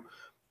 2.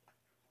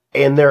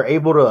 And they're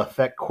able to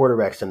affect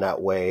quarterbacks in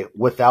that way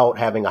without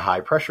having a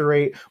high pressure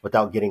rate,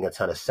 without getting a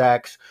ton of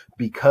sacks,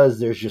 because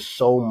there's just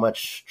so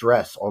much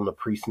stress on the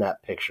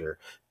pre-snap picture.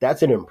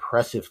 That's an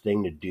impressive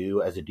thing to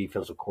do as a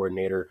defensive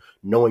coordinator,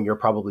 knowing you're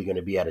probably going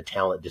to be at a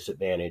talent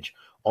disadvantage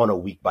on a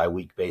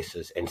week-by-week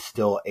basis and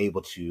still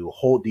able to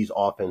hold these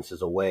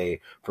offenses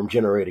away from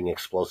generating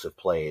explosive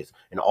plays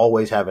and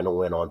always having to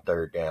win on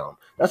third down.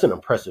 That's an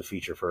impressive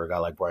feature for a guy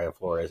like Brian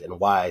Flores, and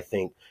why I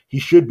think he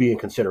should be in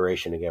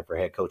consideration again for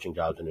head coaching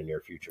jobs in the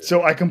near future.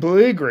 So I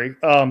completely agree.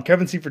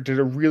 Kevin Seifert did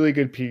a really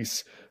good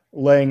piece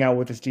laying out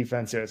what this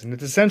defense is. And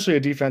it's essentially a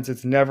defense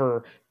that's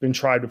never been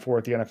tried before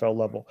at the NFL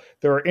level.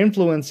 There are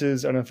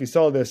influences, I don't know if you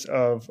saw this,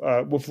 of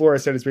what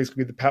Flores said is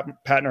basically the Pat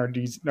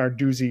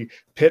Narduzzi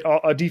Pitt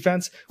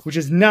defense, which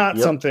is not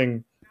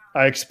something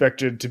I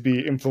expected to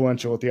be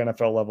influential at the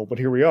NFL level, but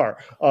here we are.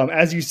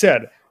 As you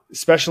said,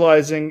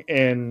 specializing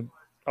in,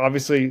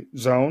 obviously,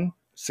 zone.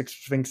 I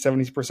think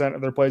 70%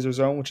 of their plays are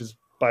zone, which is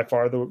by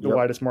far the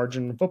widest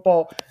margin in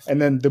football.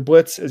 And then the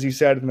blitz, as you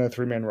said, and the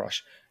 3-man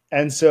rush.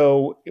 And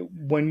so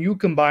when you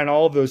combine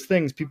all of those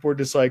things, people are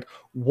just like,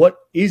 what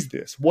is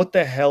this? What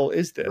the hell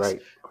is this?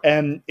 Right.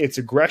 And it's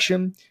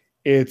aggression.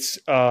 It's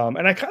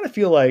and I kind of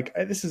feel like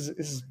this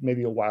is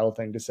maybe a wild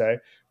thing to say,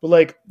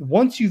 but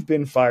once you've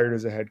been fired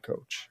as a head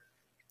coach,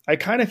 I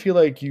kind of feel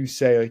like you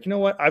say, you know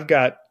what,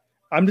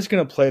 I'm just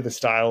going to play the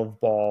style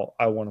of ball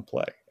I want to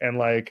play.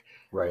 And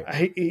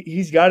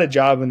he's got a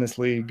job in this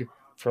league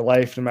for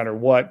life, no matter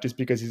what, just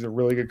because he's a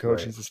really good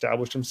coach and he's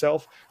established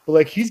himself.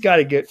 But he's got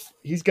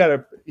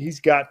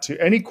to,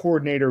 any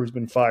coordinator who's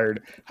been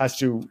fired has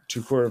to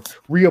sort of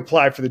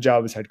reapply for the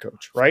job as head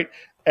coach. Right.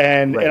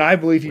 And I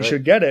believe he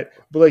should get it,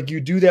 but you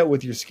do that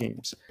with your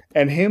schemes,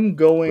 and him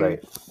going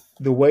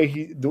the way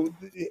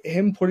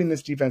him putting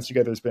this defense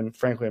together has been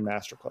frankly a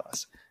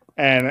masterclass.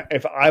 And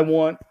if I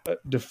want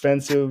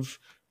defensive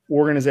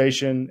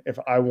organization, if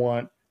I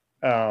want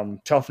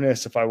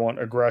toughness, if I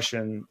want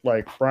aggression,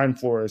 like Brian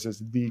Flores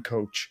is the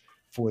coach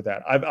for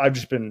that.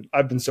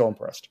 I've been so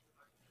impressed.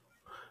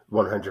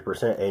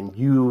 100%. And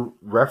you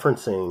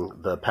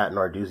referencing the Pat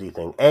Narduzzi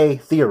thing,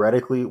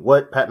 theoretically,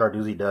 what Pat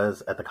Narduzzi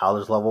does at the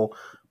college level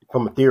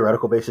from a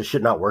theoretical basis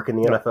should not work in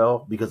the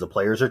NFL because the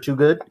players are too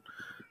good,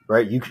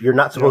 right? You're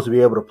not supposed to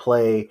be able to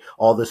play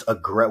all this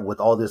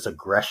with all this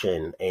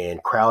aggression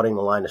and crowding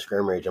the line of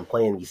scrimmage and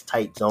playing these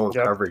tight zone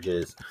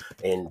coverages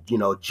and,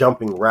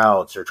 jumping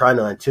routes or trying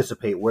to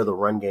anticipate where the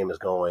run game is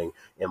going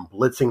and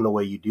blitzing the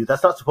way you do.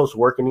 That's not supposed to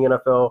work in the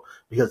NFL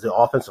because the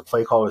offensive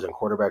play callers and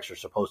quarterbacks are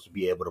supposed to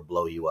be able to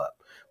blow you up.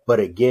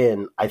 But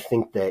again, I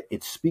think that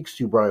it speaks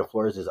to Brian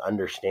Flores'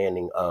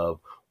 understanding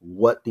of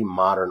what the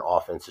modern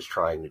offense is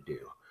trying to do.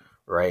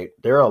 Right.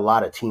 There are a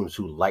lot of teams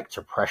who like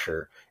to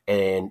pressure,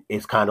 and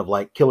it's kind of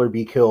like kill or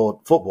be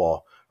killed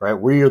football, right?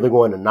 We're either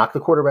going to knock the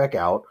quarterback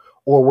out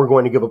or we're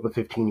going to give up a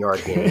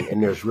 15-yard gain,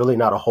 and there's really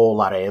not a whole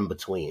lot of in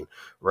between,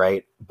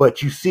 right?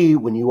 But you see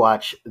when you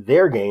watch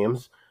their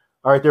games,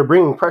 all right, they're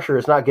bringing pressure,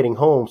 it's not getting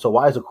home, so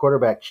why is the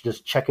quarterback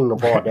just checking the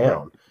ball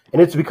down?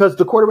 And it's because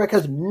the quarterback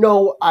has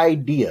no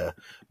idea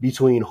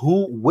between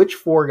which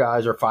 4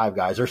 guys or 5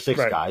 guys or 6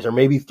 guys or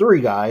maybe 3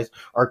 guys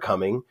are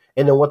coming,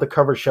 and then what the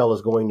coverage shell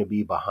is going to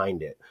be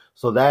behind it.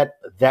 So that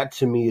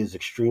to me is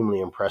extremely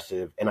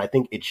impressive. And I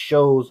think it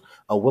shows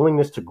a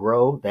willingness to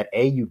grow that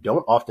A, you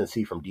don't often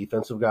see from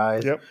defensive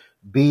guys. Yep.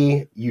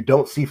 B, you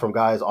don't see from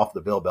guys off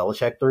the Bill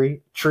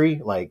Belichick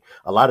tree. Like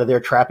a lot of their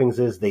trappings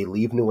is they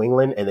leave New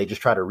England and they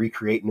just try to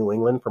recreate New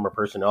England from a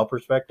personnel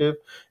perspective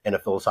and a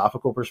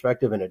philosophical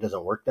perspective, and it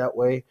doesn't work that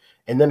way.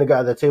 And then a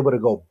guy that's able to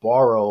go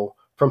borrow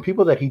from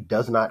people that he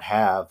does not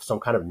have some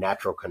kind of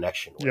natural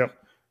connection with. Yep.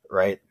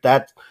 Right.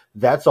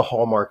 That's a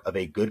hallmark of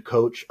a good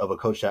coach, of a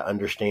coach that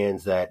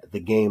understands that the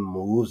game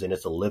moves and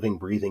it's a living,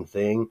 breathing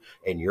thing.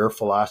 And your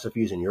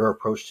philosophies and your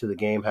approach to the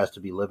game has to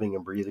be living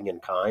and breathing and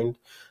kind.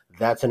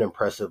 That's an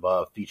impressive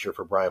feature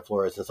for Brian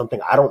Flores and something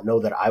I don't know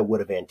that I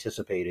would have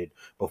anticipated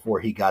before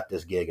he got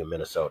this gig in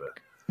Minnesota.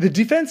 The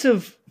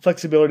defensive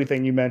flexibility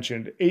thing you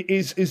mentioned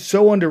is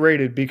so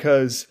underrated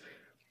because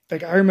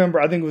like I remember,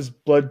 I think it was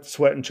Blood,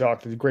 Sweat, and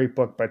Chalk, the great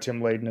book by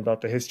Tim Layden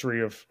about the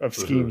history of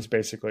schemes,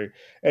 basically.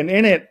 And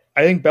in it,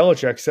 I think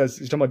Belichick says,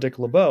 he's talking about Dick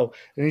LeBeau,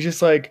 and he's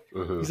just like,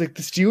 he's like,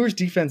 the Steelers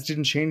defense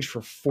didn't change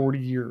for 40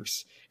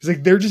 years. He's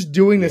like, they're just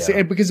doing this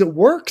because it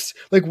works.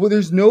 Like, well,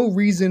 there's no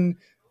reason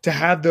to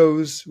have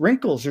those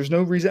wrinkles. There's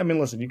no reason. I mean,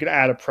 listen, you can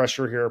add a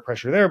pressure here, a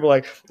pressure there, but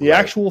like the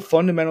actual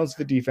fundamentals of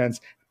the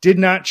defense did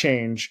not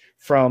change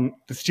from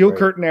the Steel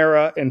Curtain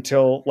era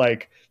until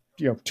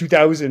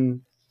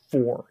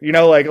 2004.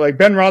 Like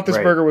Ben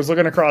Roethlisberger was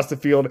looking across the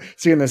field,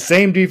 seeing the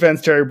same defense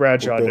Terry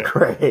Bradshaw did.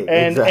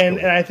 And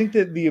I think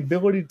that the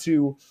ability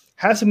to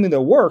have something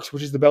that works,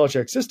 which is the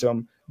Belichick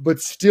system, but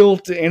still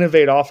to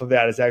innovate off of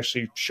that is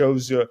actually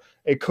shows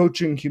a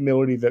coaching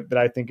humility that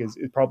I think is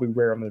probably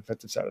rare on the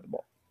defensive side of the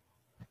ball.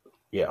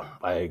 Yeah,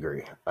 I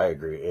agree.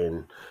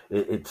 And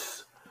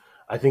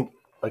I think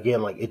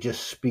again, like it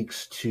just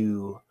speaks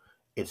to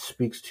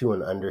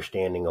an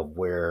understanding of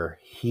where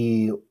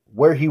he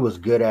was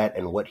good at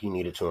and what he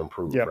needed to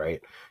improve,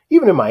 right?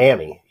 Even in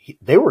Miami,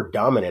 they were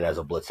dominant as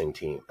a blitzing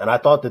team. And I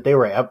thought that they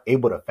were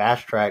able to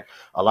fast track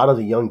a lot of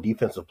the young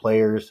defensive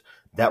players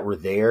that were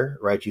there,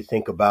 right? You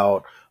think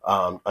about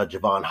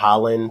Javon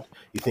Holland.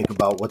 You think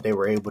about what they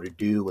were able to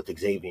do with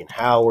Xavier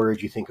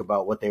Howard. You think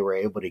about what they were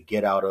able to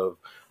get out of,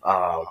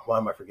 why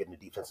am I forgetting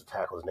the defensive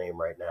tackle's name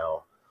right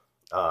now?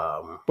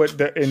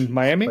 In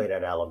Miami? Played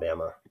at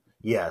Alabama.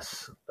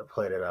 Yes, I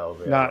played at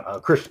Alabama.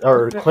 Not Christian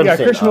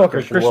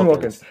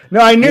Wilkins.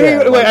 No, I knew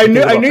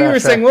you were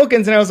saying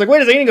Wilkins, and I was like,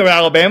 wait a second, you go to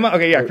Alabama?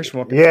 Okay, yeah, Christian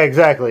Wilkins. Yeah,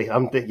 exactly.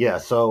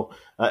 So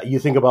you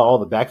think about all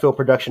the backfield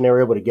production they were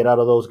able to get out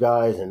of those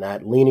guys, and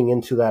that leaning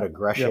into that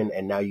aggression,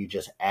 and now you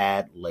just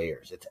add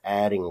layers. It's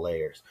adding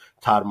layers.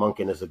 Todd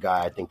Monken is a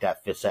guy I think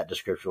that fits that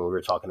description we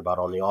were talking about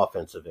on the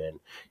offensive end.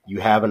 You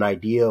have an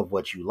idea of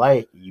what you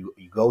like. You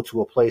go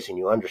to a place and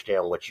you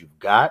understand what you've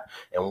got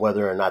and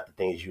whether or not the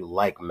things you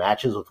like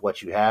matches with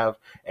what you have.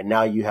 And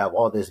now you have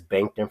all this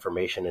banked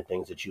information and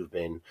things that you've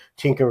been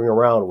tinkering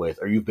around with,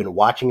 or you've been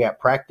watching at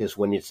practice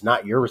when it's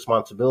not your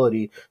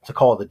responsibility to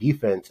call the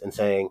defense and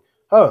saying,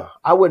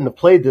 I wouldn't have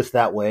played this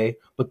that way,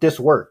 but this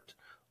worked.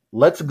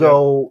 Let's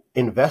go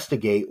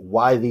investigate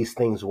why these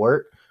things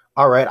work.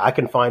 All right, I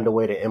can find a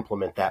way to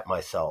implement that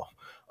myself.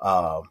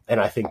 And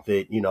I think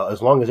that,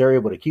 as long as they're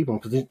able to keep them,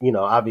 because,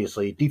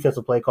 obviously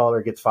defensive play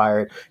caller gets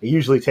fired. It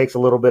usually takes a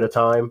little bit of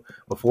time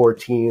before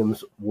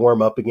teams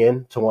warm up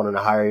again to wanting to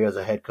hire you as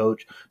a head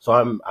coach. So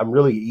I'm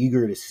really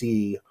eager to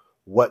see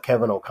what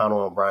Kevin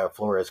O'Connell and Brian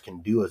Flores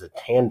can do as a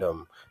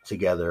tandem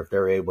together if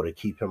they're able to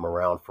keep him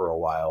around for a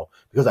while,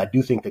 because I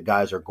do think that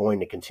guys are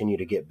going to continue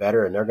to get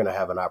better and they're going to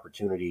have an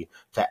opportunity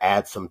to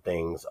add some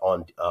things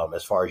on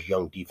as far as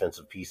young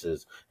defensive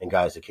pieces and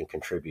guys that can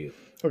contribute.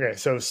 Okay,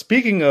 so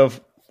speaking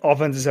of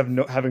offenses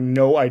having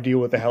no idea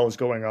what the hell is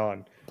going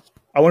on,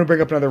 I want to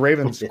bring up another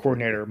Ravens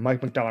coordinator,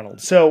 Mike McDonald.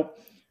 So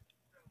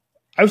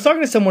I was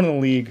talking to someone in the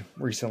league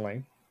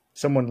recently,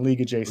 someone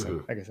league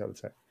adjacent, I guess I would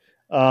say,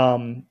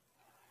 someone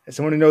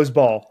who knows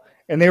ball.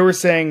 And they were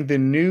saying the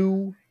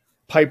new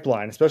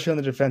pipeline, especially on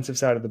the defensive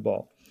side of the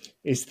ball,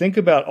 is think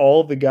about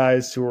all of the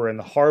guys who are in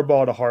the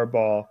Harbaugh to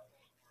Harbaugh,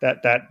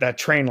 that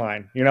train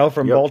line,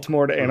 from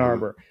Baltimore to Ann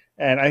Arbor.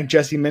 And I think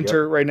Jesse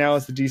Minter right now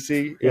is the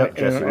DC in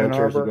Ann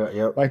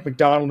Arbor. Mike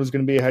Macdonald is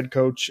going to be a head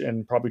coach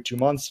in probably 2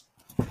 months.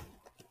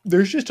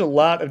 There's just a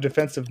lot of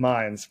defensive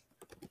minds.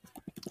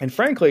 And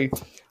frankly,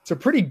 it's a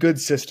pretty good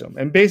system.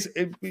 And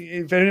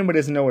if anybody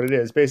doesn't know what it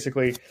is,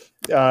 basically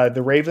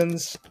the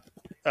Ravens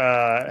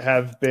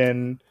have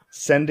been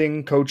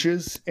sending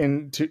coaches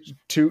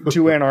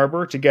to Ann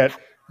Arbor to get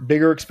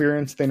bigger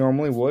experience than they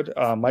normally would.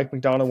 Mike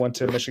Macdonald went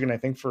to Michigan, I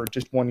think, for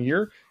just 1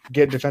 year,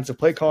 get defensive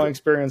play calling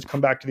experience, come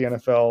back to the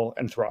NFL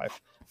and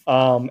thrive.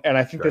 And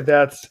I think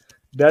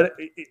that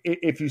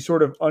if you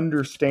sort of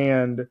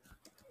understand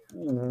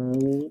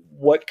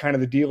what kind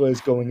of the deal is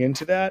going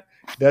into that,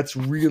 that's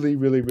really,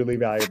 really, really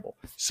valuable.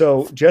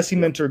 So Jesse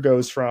Minter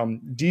goes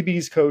from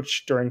DB's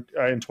coach in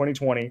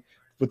 2020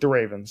 with the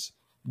Ravens,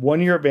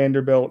 1 year at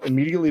Vanderbilt,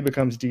 immediately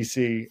becomes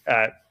DC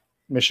at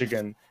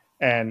Michigan.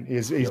 And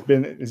he's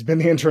been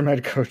the interim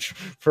head coach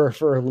for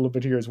a little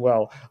bit here as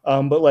well.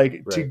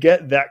 But to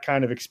get that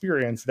kind of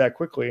experience that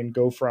quickly and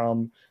go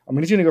from,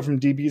 he's going to go from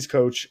DB's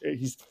coach.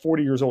 He's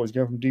 40 years old. He's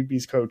going from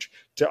DB's coach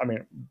to,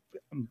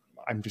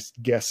 I'm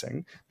just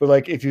guessing,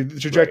 but if the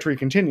trajectory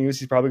continues,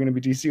 he's probably going to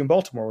be DC and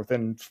Baltimore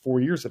within 4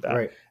 years of that.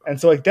 Right.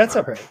 And so that's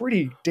a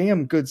pretty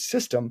damn good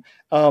system.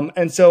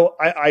 And so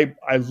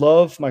I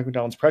love Mike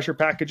Macdonald's pressure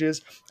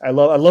packages. I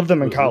love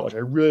them in college. I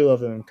really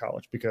love them in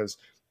college because,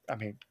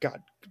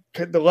 God,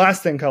 the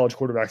last thing college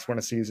quarterbacks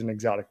want to see is an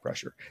exotic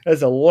pressure.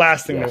 That's the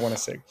last thing they want to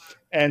see.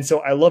 And so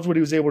I loved what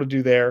he was able to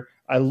do there.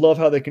 I love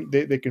how they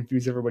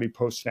confuse everybody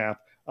post snap.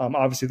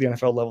 Obviously, the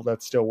NFL level,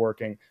 that's still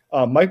working.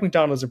 Mike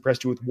Macdonald has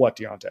impressed you with what,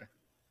 Deontay?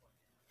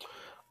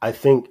 I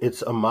think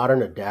it's a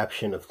modern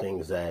adaptation of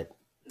things that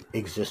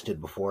existed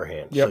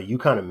beforehand. Yep. So you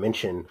kind of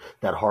mentioned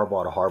that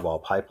Harbaugh to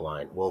Harbaugh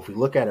pipeline. Well, if we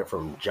look at it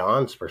from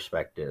John's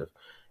perspective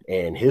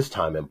and his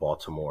time in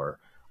Baltimore,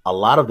 a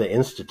lot of the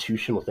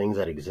institutional things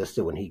that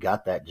existed when he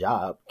got that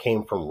job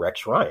came from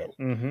Rex Ryan.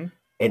 Mm-hmm.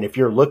 And if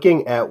you're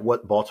looking at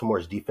what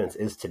Baltimore's defense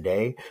is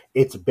today,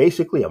 it's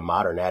basically a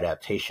modern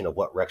adaptation of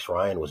what Rex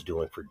Ryan was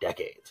doing for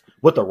decades,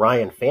 what the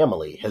Ryan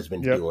family has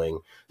been doing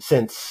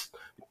since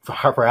for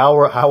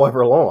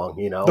however long,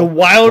 the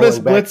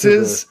wildest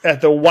blitzes at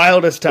the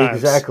wildest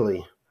times.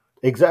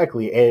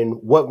 Exactly.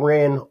 And what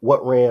ran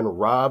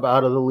Rob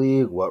out of the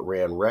league, what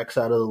ran Rex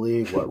out of the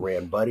league, what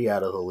ran Buddy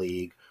out of the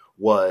league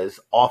was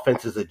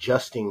offenses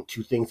adjusting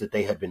to things that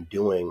they had been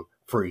doing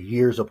for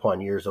years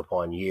upon years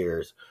upon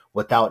years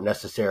without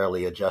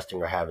necessarily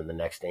adjusting or having the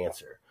next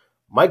answer.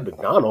 Mike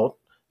Macdonald,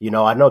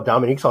 I know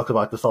Dominique talks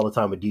about this all the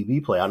time with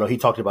DB play. I know he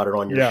talked about it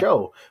on your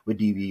show with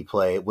DB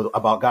play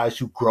about guys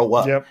who grow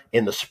up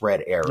in the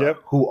spread era,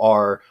 who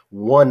are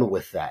one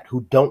with that,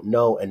 who don't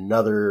know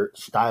another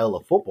style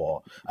of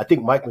football. I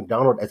think Mike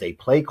Macdonald as a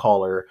play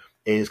caller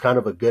is kind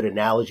of a good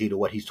analogy to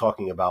what he's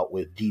talking about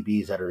with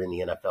DBs that are in the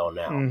NFL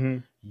now. Mm-hmm.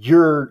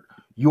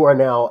 You are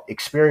now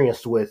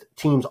experienced with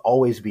teams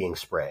always being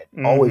spread,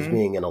 always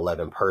being in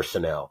 11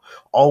 personnel,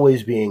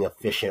 always being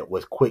efficient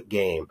with quick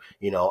game,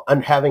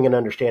 and having an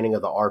understanding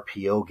of the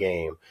RPO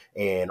game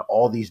and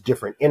all these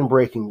different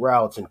in-breaking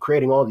routes and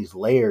creating all these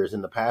layers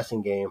in the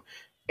passing game,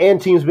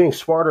 and teams being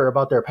smarter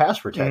about their pass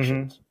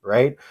protections,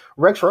 right?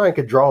 Rex Ryan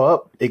could draw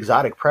up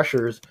exotic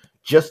pressures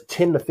just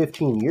 10 to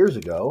 15 years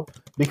ago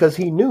because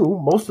he knew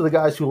most of the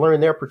guys who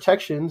learned their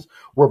protections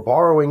were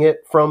borrowing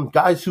it from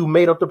guys who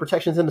made up the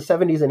protections in the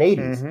 70s and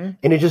 80s.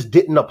 And it just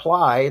didn't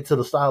apply to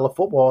the style of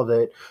football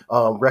that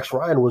Rex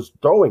Ryan was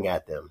throwing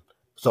at them.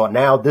 So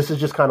now this is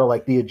just kind of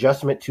like the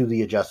adjustment to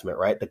the adjustment,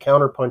 right? The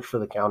counterpunch for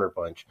the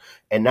counterpunch.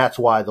 And that's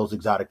why those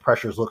exotic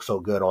pressures look so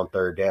good on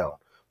third down,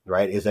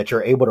 right? Is that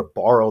you're able to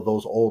borrow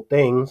those old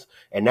things.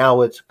 And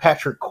now it's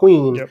Patrick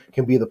Queen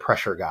can be the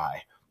pressure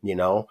guy.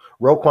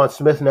 Roquan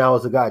Smith now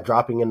is a guy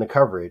dropping in the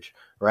coverage,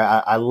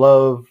 right? I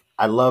loved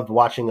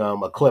watching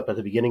a clip at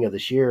the beginning of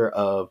this year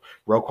of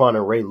Roquan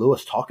and Ray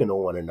Lewis talking to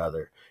one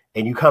another.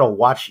 And you kind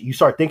of you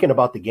start thinking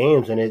about the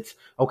games and it's,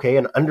 okay,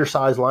 an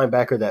undersized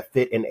linebacker that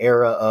fit an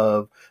era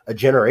of a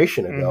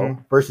generation ago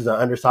versus an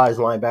undersized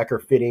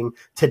linebacker fitting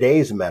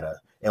today's meta.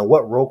 And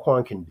what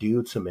Roquan can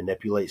do to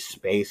manipulate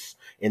space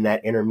in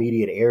that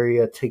intermediate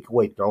area, take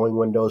away throwing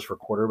windows for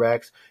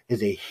quarterbacks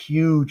is a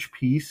huge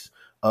piece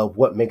of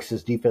what makes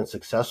his defense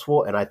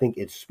successful. And I think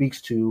it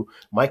speaks to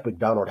Mike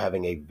Macdonald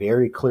having a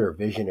very clear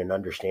vision and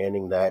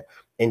understanding that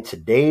in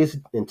today's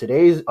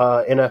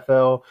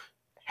NFL,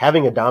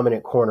 having a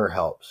dominant corner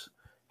helps.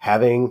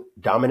 Having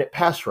dominant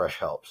pass rush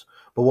helps.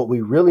 But what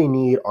we really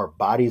need are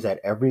bodies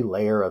at every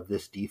layer of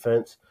this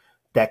defense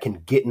that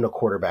can get in the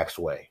quarterback's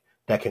way,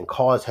 that can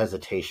cause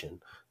hesitation.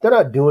 They're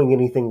not doing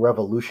anything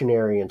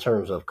revolutionary in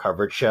terms of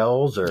coverage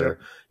shells or,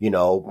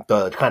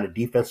 the kind of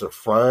defensive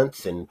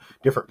fronts and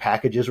different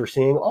packages we're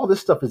seeing. All this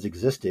stuff has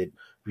existed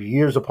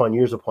years upon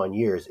years upon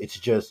years. It's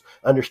just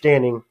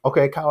understanding,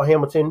 okay, Kyle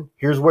Hamilton,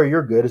 here's where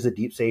you're good as a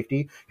deep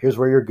safety. Here's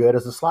where you're good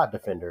as a slot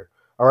defender.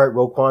 All right,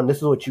 Roquan, this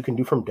is what you can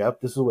do from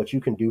depth. This is what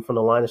you can do from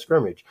the line of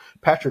scrimmage.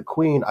 Patrick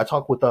Queen, I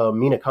talk with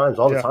Mina Kimes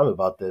all the time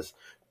about this.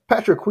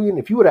 Patrick Queen,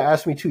 if you would have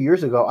asked me 2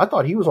 years ago, I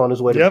thought he was on his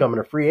way to becoming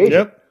a free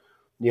agent.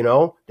 You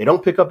know, they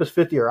don't pick up his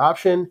fifth-year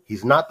option.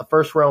 He's not the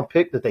first-round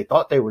pick that they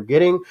thought they were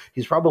getting.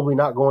 He's probably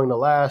not going to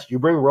last. You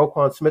bring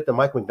Roquan Smith and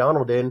Mike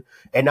McDonald in,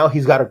 and now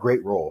he's got a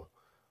great role.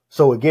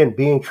 So, again,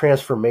 being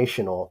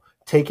transformational,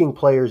 taking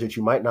players that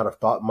you might not have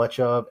thought much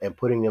of and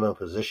putting them in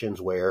positions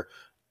where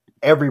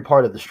every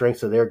part of the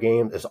strengths of their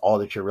game is all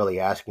that you're really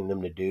asking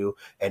them to do,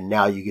 and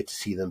now you get to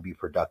see them be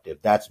productive.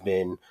 That's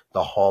been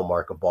the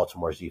hallmark of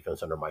Baltimore's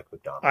defense under Mike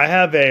McDonald. I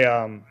have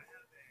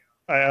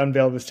I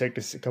unveiled this take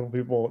to a couple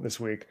people this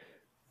week.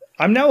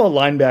 I'm now a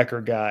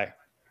linebacker guy.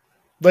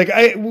 Like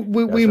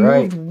we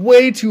moved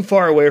way too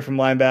far away from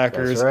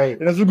linebackers. That's right.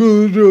 And I was like,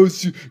 oh, no,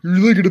 you're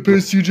really going to pay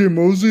C.J.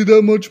 Mosley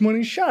that much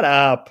money? Shut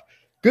up.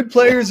 Good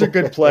players are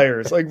good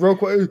players. Like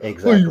Roquan,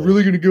 exactly. Oh, you're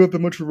really going to give up that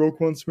much for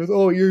Roquan Smith?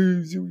 Oh,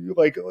 you're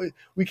like,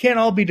 we can't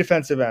all be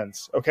defensive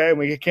ends, okay?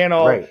 We can't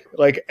all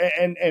like,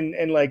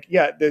 and like,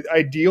 yeah. The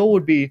ideal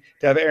would be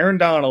to have Aaron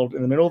Donald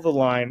in the middle of the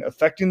line,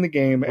 affecting the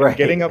game and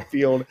getting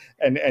upfield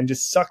and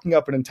just sucking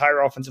up an entire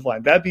offensive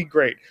line. That'd be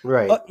great.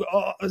 Right.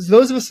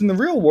 Those of us in the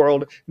real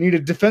world need a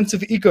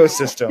defensive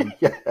ecosystem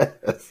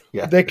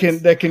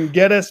that can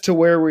get us to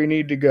where we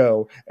need to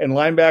go, and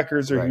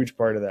linebackers are a huge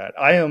part of that.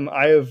 I'm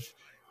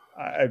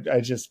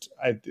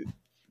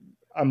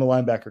a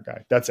linebacker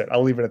guy. That's it.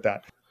 I'll leave it at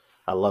that.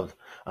 I love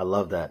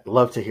that.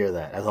 Love to hear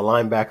that. As a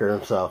linebacker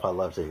himself, I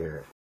love to hear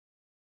it.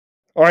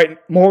 All right.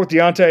 More with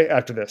Deontay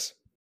after this.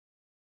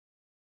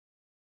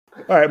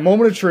 All right.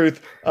 Moment of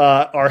truth.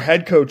 Our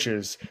head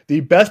coaches, the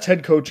best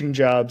head coaching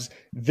jobs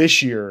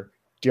this year.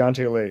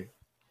 Deontay Lee,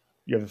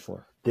 you have the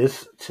floor.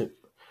 This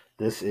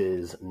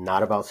is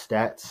not about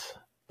stats.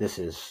 This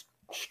is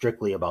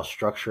strictly about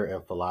structure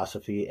and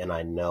philosophy, and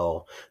I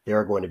know there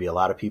are going to be a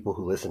lot of people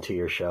who listen to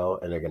your show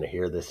and they're going to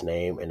hear this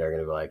name and they're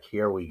going to be like,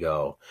 here we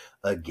go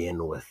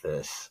again with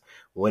this.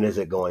 When is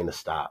it going to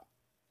stop?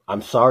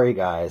 I'm sorry,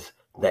 guys.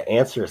 The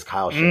answer is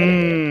Kyle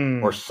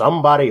Shanahan or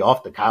somebody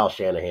off the Kyle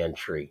Shanahan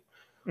tree.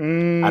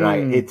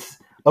 And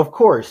of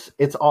course,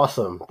 it's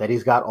awesome that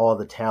he's got all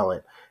the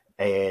talent.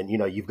 And, you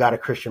know, you've got a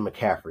Christian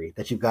McCaffrey,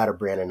 that you've got a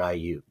Brandon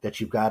Ayuk,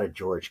 that you've got a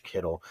George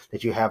Kittle,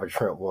 that you have a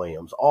Trent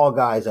Williams, all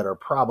guys that are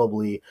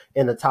probably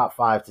in the top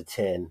 5 to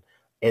 10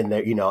 in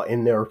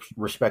their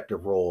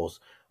respective roles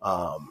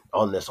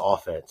on this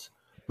offense.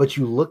 But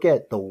you look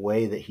at the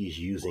way that he's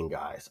using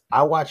guys.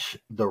 I watch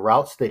the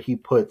routes that he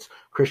puts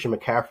Christian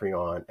McCaffrey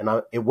on,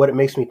 and what it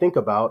makes me think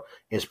about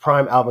is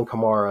prime Alvin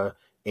Kamara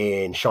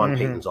in Sean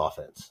Payton's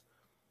offense.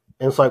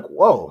 And it's like,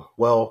 whoa,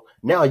 well,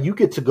 now you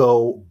get to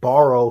go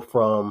borrow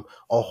from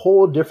a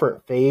whole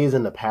different phase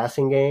in the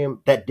passing game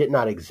that did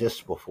not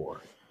exist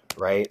before,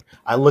 right?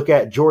 I look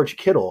at George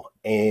Kittle,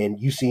 and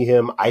you see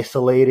him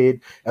isolated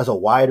as a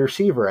wide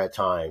receiver at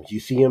times. You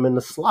see him in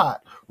the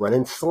slot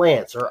running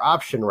slants or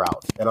option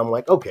routes. And I'm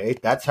like, okay,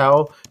 that's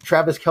how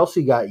Travis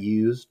Kelce got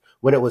used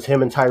when it was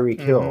him and Tyreek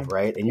Hill,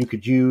 right? And you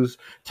could use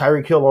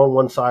Tyreek Hill on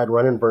one side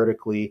running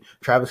vertically,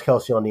 Travis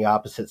Kelce on the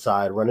opposite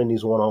side running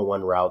these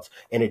one-on-one routes,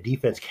 and a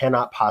defense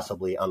cannot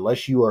possibly,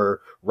 unless you are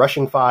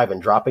rushing 5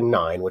 and dropping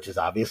 9, which is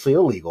obviously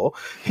illegal,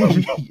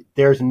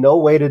 there's no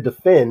way to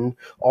defend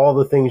all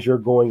the things you're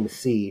going to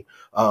see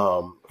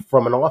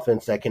from an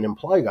offense that can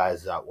employ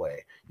guys that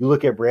way. You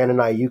look at Brandon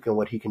Ayuk and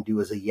what he can do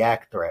as a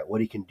yak threat,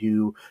 what he can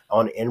do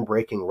on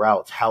in-breaking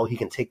routes, how he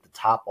can take the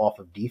top off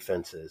of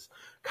defenses.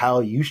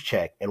 Kyle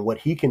Juszczyk and what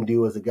he can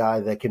do as a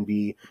guy that can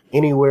be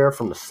anywhere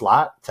from the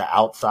slot to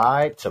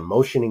outside to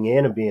motioning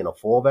in and being a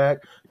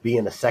fullback,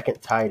 being a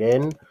second tight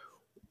end.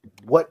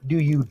 What do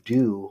you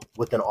do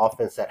with an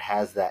offense that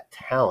has that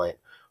talent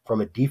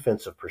from a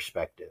defensive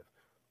perspective?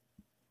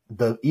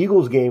 The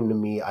Eagles game to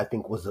me, I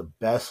think, was the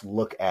best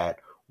look at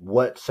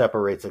what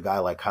separates a guy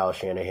like Kyle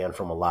Shanahan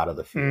from a lot of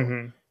the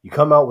field. You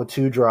come out with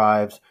 2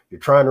 drives, you're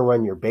trying to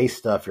run your base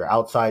stuff, your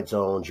outside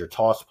zones, your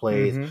toss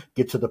plays,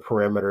 get to the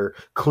perimeter.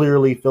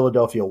 Clearly,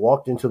 Philadelphia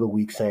walked into the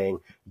week saying,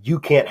 you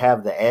can't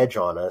have the edge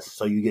on us,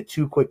 so you get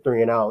 2 quick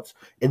 3 and outs,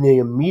 and the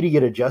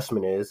immediate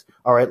adjustment is,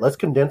 all right, let's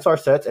condense our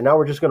sets, and now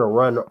we're just going to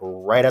run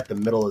right at the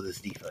middle of this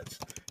defense.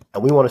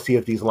 And we want to see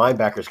if these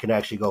linebackers can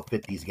actually go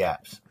fit these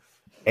gaps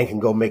and can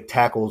go make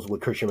tackles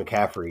with Christian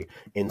McCaffrey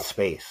in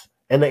space.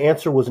 And the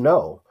answer was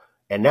no.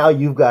 And now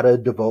you've got to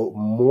devote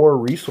more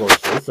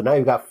resources. So now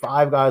you've got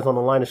 5 guys on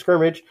the line of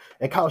scrimmage,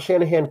 and Kyle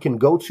Shanahan can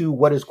go to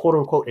what is quote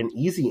unquote an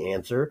easy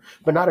answer,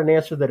 but not an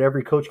answer that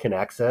every coach can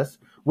access,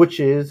 which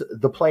is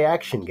the play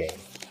action game.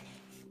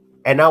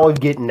 And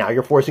now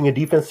you're forcing a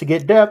defense to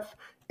get depth,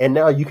 and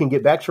now you can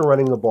get back to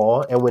running the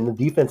ball. And when the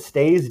defense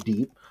stays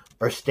deep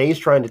or stays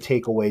trying to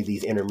take away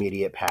these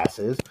intermediate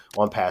passes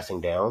on passing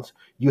downs,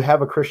 you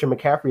have a Christian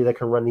McCaffrey that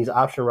can run these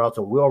option routes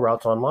and wheel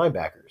routes on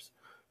linebackers.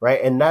 Right.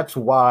 And that's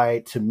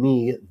why, to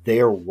me,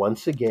 they're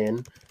once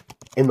again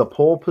in the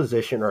pole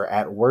position or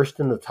at worst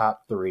in the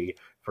top 3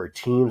 for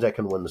teams that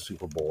can win the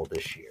Super Bowl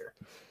this year.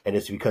 And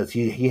it's because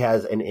he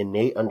has an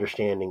innate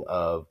understanding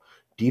of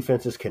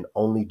defenses can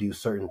only do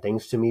certain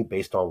things to me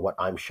based on what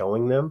I'm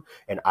showing them.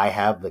 And I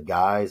have the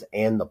guys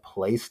and the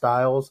play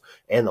styles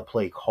and the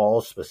play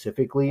calls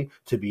specifically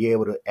to be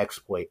able to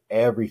exploit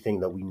everything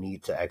that we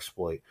need to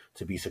exploit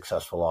to be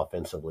successful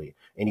offensively.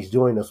 And he's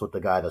doing this with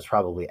the guy that's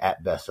probably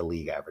at best a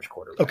league average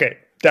quarterback. Okay,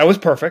 that was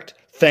perfect.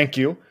 Thank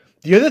you.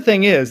 The other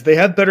thing is they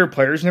have better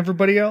players than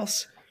everybody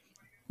else,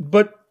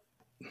 but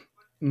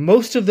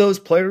most of those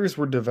players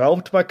were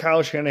developed by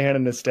Kyle Shanahan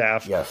and his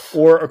staff,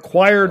 or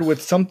acquired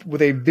with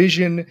a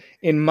vision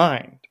in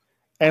mind.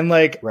 And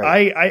like,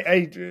 right.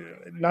 I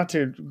not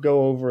to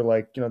go over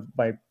like,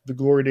 the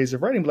glory days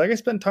of writing, but like I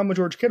spent time with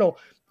George Kittle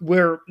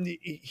where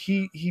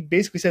he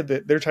basically said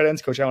that their tight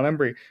ends coach, Alan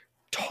Embry,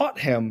 taught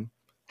him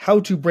how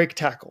to break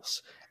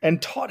tackles and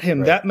taught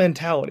him that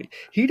mentality.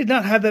 He did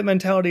not have that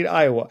mentality at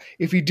Iowa.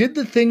 If he did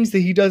the things that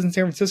he does in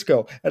San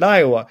Francisco at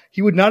Iowa,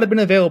 he would not have been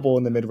available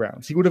in the mid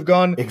rounds. He would have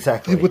gone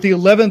with the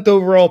 11th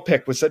overall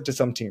pick to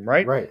some team,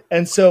 right? Right.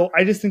 And so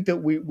I just think that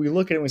we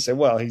look at it and we say,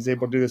 well, he's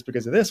able to do this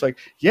because of this. Like,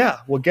 yeah,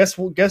 well, guess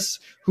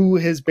who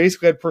has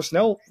basically had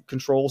personnel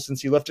control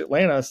since he left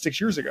Atlanta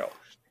 6 years ago?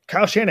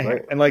 Kyle Shanahan.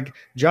 Right. And like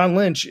John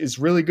Lynch is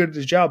really good at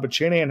his job, but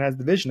Shanahan has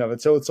the vision of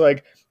it. So it's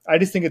like, I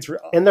just think it's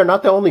and they're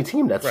not the only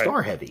team that's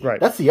star heavy. Right.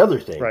 That's the other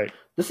thing. Right.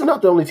 This is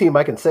not the only team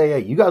I can say, hey,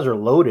 you guys are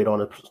loaded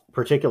on a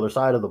particular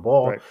side of the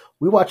ball. Right.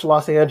 We watch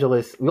Los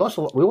Angeles. We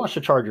watch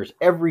the Chargers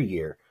every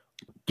year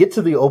get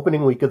to the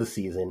opening week of the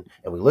season,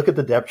 and we look at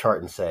the depth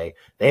chart and say,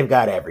 they've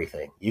got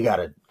everything. You got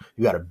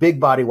a big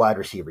body wide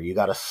receiver. You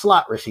got a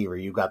slot receiver.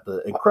 You got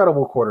the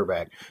incredible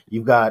quarterback.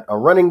 You've got a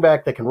running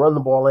back that can run the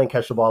ball and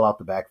catch the ball out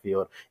the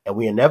backfield. And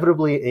we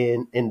inevitably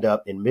end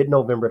up in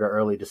mid-November to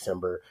early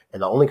December.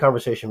 And the only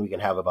conversation we can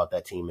have about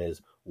that team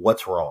is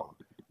what's wrong.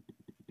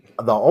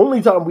 The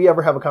only time we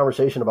ever have a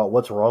conversation about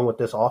what's wrong with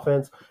this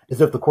offense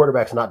is if the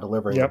quarterback's not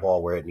delivering the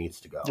ball where it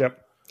needs to go.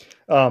 Yep.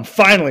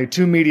 Finally,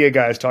 two media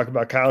guys talk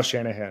about Kyle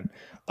Shanahan.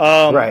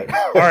 Right.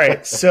 All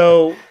right.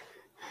 So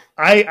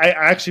I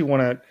actually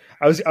want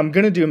to, I'm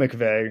going to do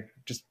McVay.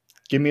 Just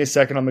give me a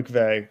second on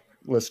McVay,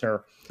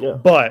 listener. Yeah.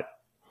 But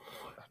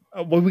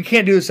we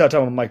can't do this without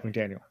talking about Mike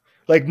McDaniel.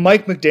 Like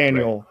Mike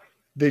McDaniel,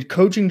 the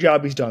coaching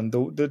job he's done,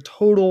 the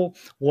total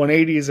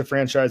 180 as a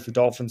franchise the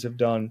Dolphins have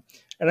done.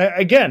 And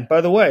again,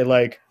 by the way,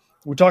 like,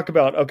 we talk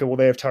about, okay, well,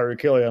 they have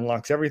Tyreek Hill, he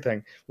unlocks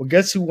everything. Well,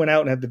 guess who went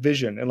out and had the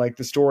vision? And like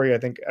the story I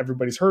think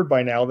everybody's heard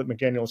by now that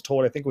McDaniel was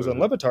told, I think was on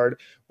Levitard,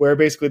 where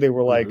basically they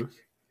were like,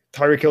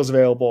 Tyreek Hill's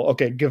available.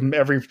 Okay, give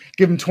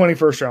him 20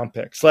 first round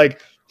picks.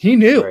 Like he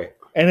knew. Right.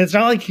 And it's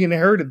not like he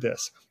inherited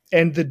this.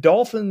 And the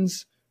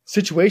Dolphins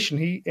situation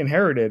he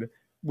inherited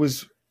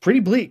was pretty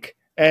bleak.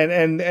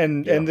 And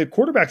the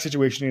quarterback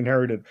situation he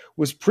inherited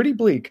was pretty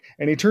bleak.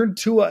 And he turned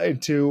Tua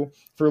into,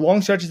 for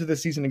long stretches of the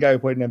season, a guy who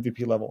played an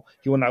MVP level.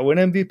 He will not win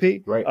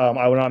MVP. Right.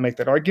 I will not make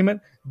that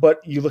argument. But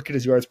you look at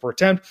his yards per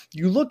attempt.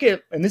 You look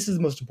at, and this is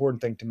the most important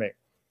thing to me.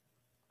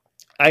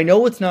 I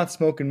know it's not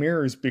smoke and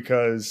mirrors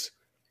because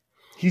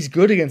he's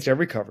good against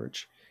every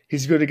coverage.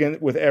 He's good again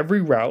with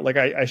every route. Like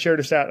I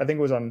shared a stat, I think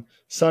it was on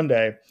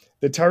Sunday,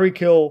 that Tyreek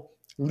Hill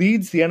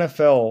leads the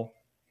NFL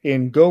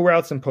in go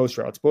routes and post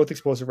routes, both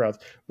explosive routes.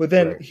 But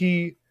then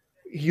he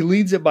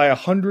leads it by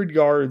 100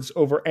 yards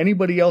over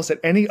anybody else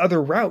at any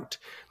other route.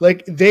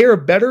 Like they are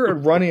better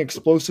at running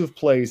explosive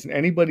plays than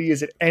anybody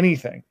is at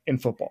anything in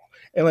football.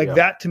 And like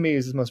that to me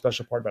is the most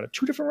special part about it.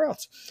 Two different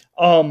routes.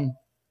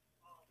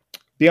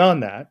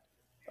 Beyond that,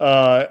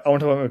 I want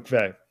to talk about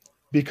McVay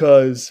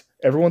because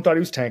everyone thought he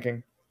was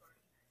tanking.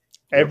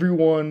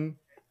 Everyone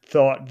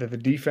thought that the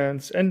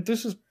defense, and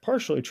this is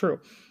partially true,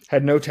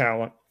 had no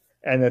talent.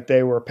 And that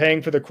they were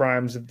paying for the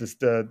crimes of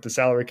the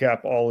salary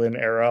cap all-in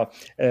era.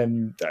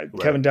 And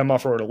Kevin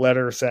Demoff wrote a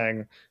letter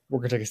saying, we're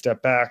going to take a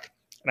step back.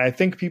 And I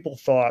think people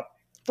thought,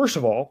 first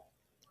of all,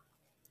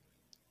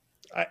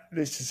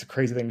 this is a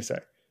crazy thing to say,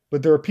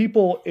 but there are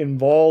people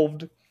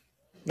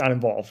not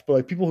involved, but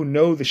like people who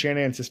know the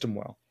Shanahan system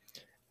well.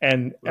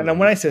 And then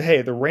when I said,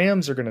 hey, the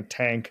Rams are going to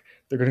tank,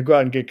 they're going to go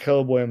out and get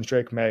Caleb Williams,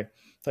 Drake May.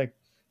 It's like,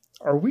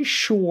 are we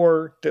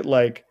sure that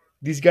like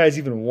these guys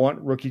even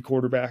want rookie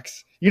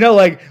quarterbacks?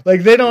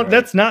 Like they don't,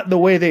 that's not the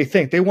way they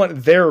think. They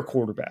want their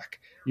quarterback,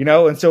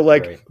 And so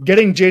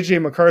getting JJ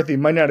McCarthy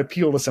might not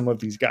appeal to some of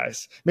these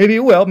guys. Maybe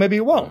it will, maybe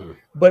it won't,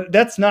 but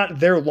that's not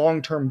their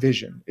long-term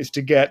vision is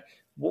to get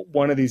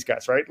one of these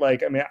guys, right?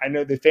 Like, I mean, I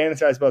know they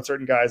fantasize about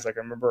certain guys. Like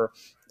I remember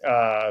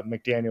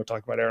McDaniel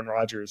talking about Aaron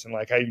Rodgers and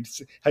like how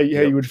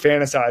you would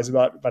fantasize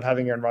about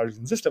having Aaron Rodgers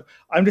in the system.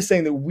 I'm just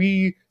saying that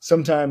we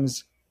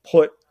sometimes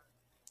put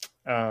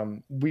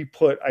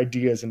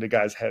ideas into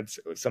guys' heads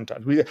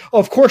sometimes.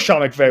 Of course,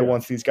 Sean McVay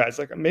wants these guys.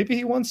 Like maybe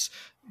he wants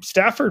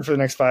Stafford for the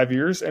next 5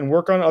 years and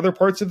work on other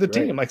parts of the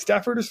team. Like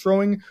Stafford is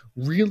throwing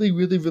really,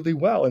 really, really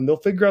well, and they'll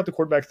figure out the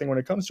quarterback thing when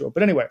it comes to it.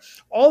 But anyway,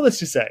 all this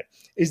to say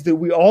is that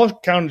we all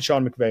counted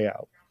Sean McVay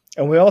out,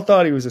 and we all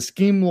thought he was a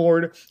scheme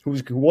lord who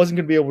wasn't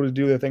going to be able to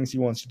do the things he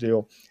wants to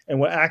do. And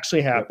what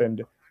actually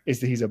happened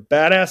is that he's a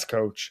badass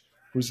coach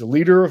who's a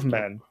leader of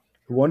men,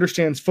 who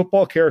understands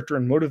football character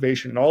and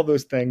motivation and all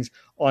those things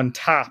on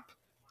top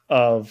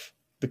of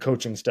the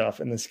coaching stuff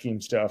and the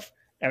scheme stuff.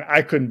 And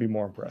I couldn't be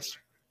more impressed.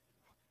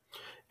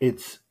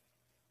 It's,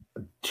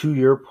 to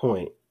your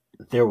point,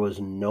 there was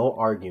no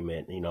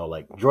argument,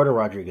 like Jordan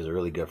Rodriguez is a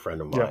really good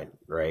friend of mine,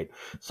 right?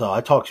 So I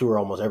talk to her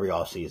almost every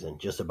offseason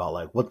just about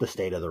like what the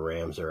state of the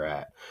Rams are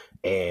at.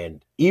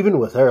 And even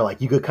with her, like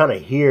you could kind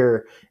of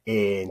hear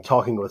in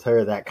talking with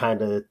her that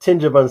kind of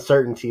tinge of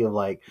uncertainty of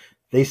like,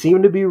 they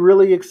seem to be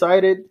really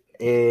excited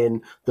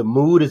and the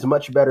mood is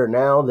much better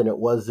now than it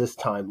was this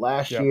time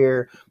last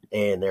year.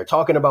 And they're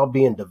talking about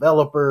being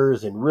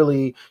developers and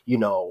really,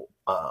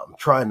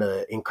 trying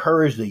to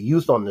encourage the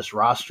youth on this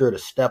roster to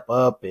step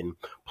up and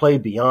play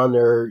beyond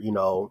their,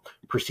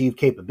 perceived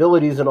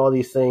capabilities and all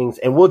these things.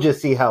 And we'll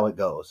just see how it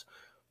goes.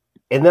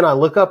 And then I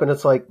look up and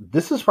it's like,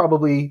 this is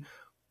probably,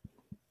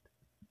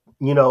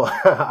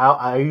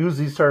 I use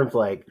these terms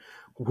like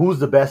who's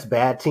the best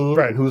bad team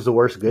and who's the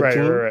worst good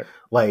team. Right.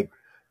 Like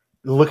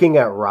looking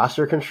at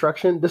roster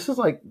construction, this is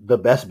like the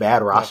best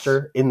bad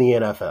roster in the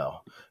NFL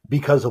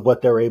because of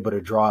what they're able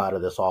to draw out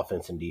of this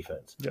offense and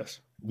defense. Yes.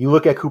 You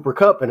look at Cooper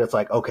Kupp and it's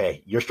like,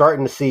 okay, you're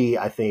starting to see,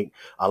 I think,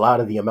 a lot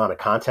of the amount of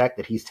contact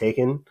that he's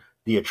taken,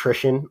 the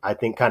attrition, I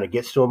think kind of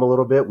gets to him a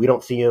little bit. We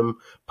don't see him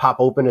pop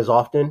open as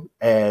often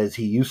as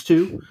he used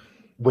to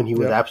when he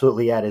was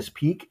absolutely at his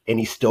peak, and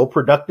he's still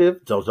productive.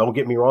 So don't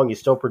get me wrong, he's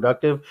still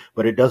productive,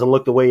 but it doesn't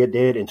look the way it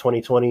did in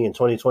 2020 and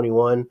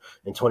 2021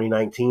 and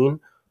 2019.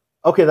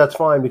 Okay, that's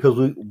fine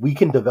because we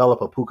can develop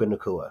a Puka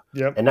Nacua.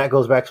 Yep. And that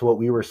goes back to what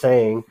we were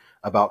saying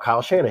about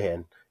Kyle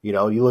Shanahan.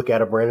 You look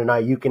at a Brandon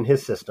Ayuk in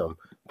his system,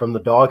 from the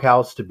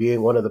doghouse to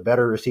being one of the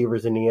better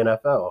receivers in the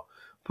NFL.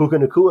 Puka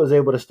Nacua is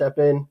able to step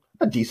in,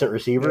 a decent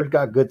receiver,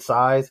 got good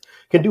size,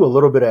 can do a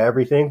little bit of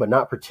everything, but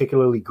not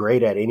particularly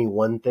great at any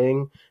one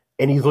thing.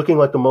 And he's looking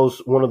like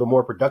one of the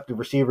more productive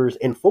receivers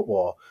in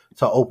football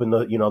to open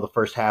the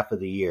first half of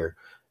the year.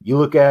 You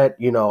look at,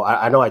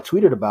 I know I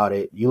tweeted about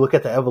it. You look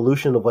at the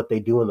evolution of what they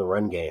do in the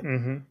run game.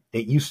 Mm-hmm.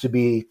 It used to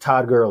be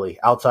Todd Gurley,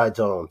 outside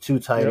zone, 2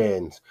 tight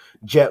ends,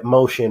 jet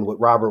motion with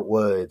Robert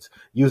Woods,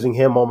 using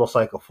him almost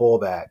like a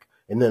fullback.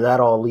 And then that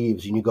all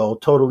leaves and you go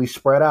totally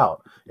spread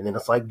out. And then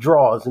it's like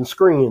draws and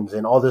screens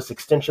and all this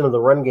extension of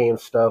the run game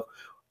stuff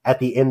at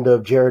the end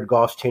of Jared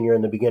Goff's tenure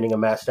and the beginning of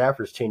Matt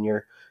Stafford's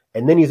tenure.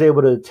 And then he's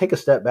able to take a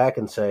step back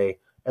and say,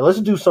 hey, let's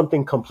do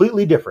something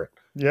completely different.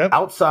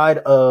 Outside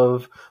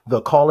of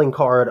the calling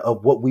card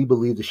of what we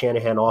believe the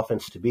Shanahan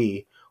offense to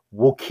be.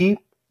 We'll keep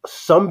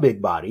some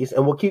big bodies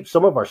and we'll keep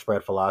some of our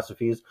spread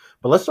philosophies,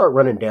 but let's start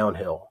running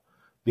downhill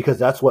because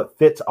that's what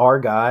fits our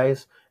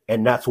guys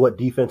and that's what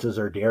defenses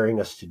are daring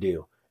us to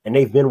do. And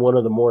they've been one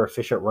of the more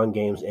efficient run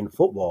games in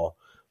football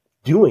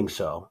doing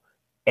so.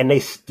 And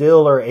they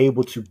still are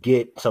able to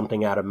get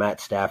something out of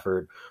Matt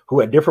Stafford,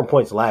 who at different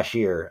points last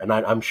year, and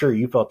I'm sure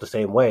you felt the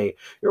same way,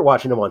 you're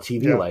watching him on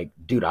TV like,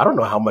 dude, I don't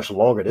know how much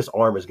longer this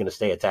arm is going to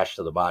stay attached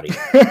to the body.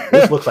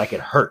 This looks like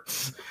it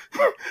hurts.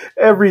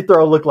 Every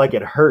throw looked like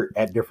it hurt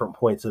at different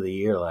points of the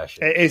year last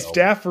year.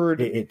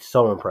 It's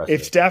so impressive.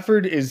 If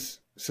Stafford is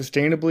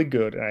sustainably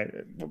good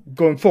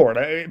going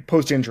forward,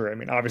 post-injury, I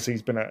mean, obviously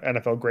he's been an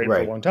NFL great for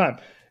a long time.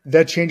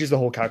 That changes the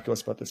whole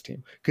calculus about this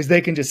team because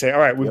they can just say,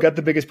 all right, we've got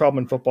the biggest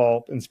problem in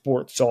football and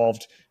sports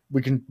solved.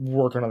 We can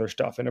work on other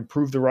stuff and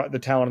improve the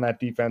talent in that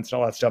defense and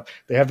all that stuff.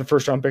 They have the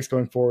first round picks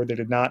going forward. They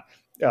did not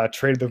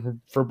trade them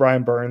for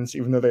Brian Burns,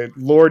 even though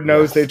Lord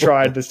knows they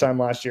tried this time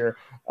last year,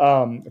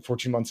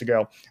 14 months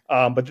ago.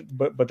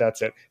 But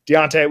that's it.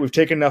 Deontay, we've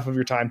taken enough of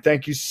your time.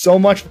 Thank you so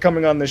much for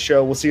coming on this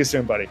show. We'll see you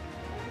soon, buddy.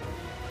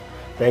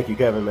 Thank you,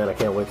 Kevin, man. I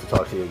can't wait to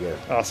talk to you again.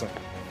 Awesome.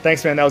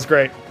 Thanks, man. That was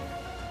great.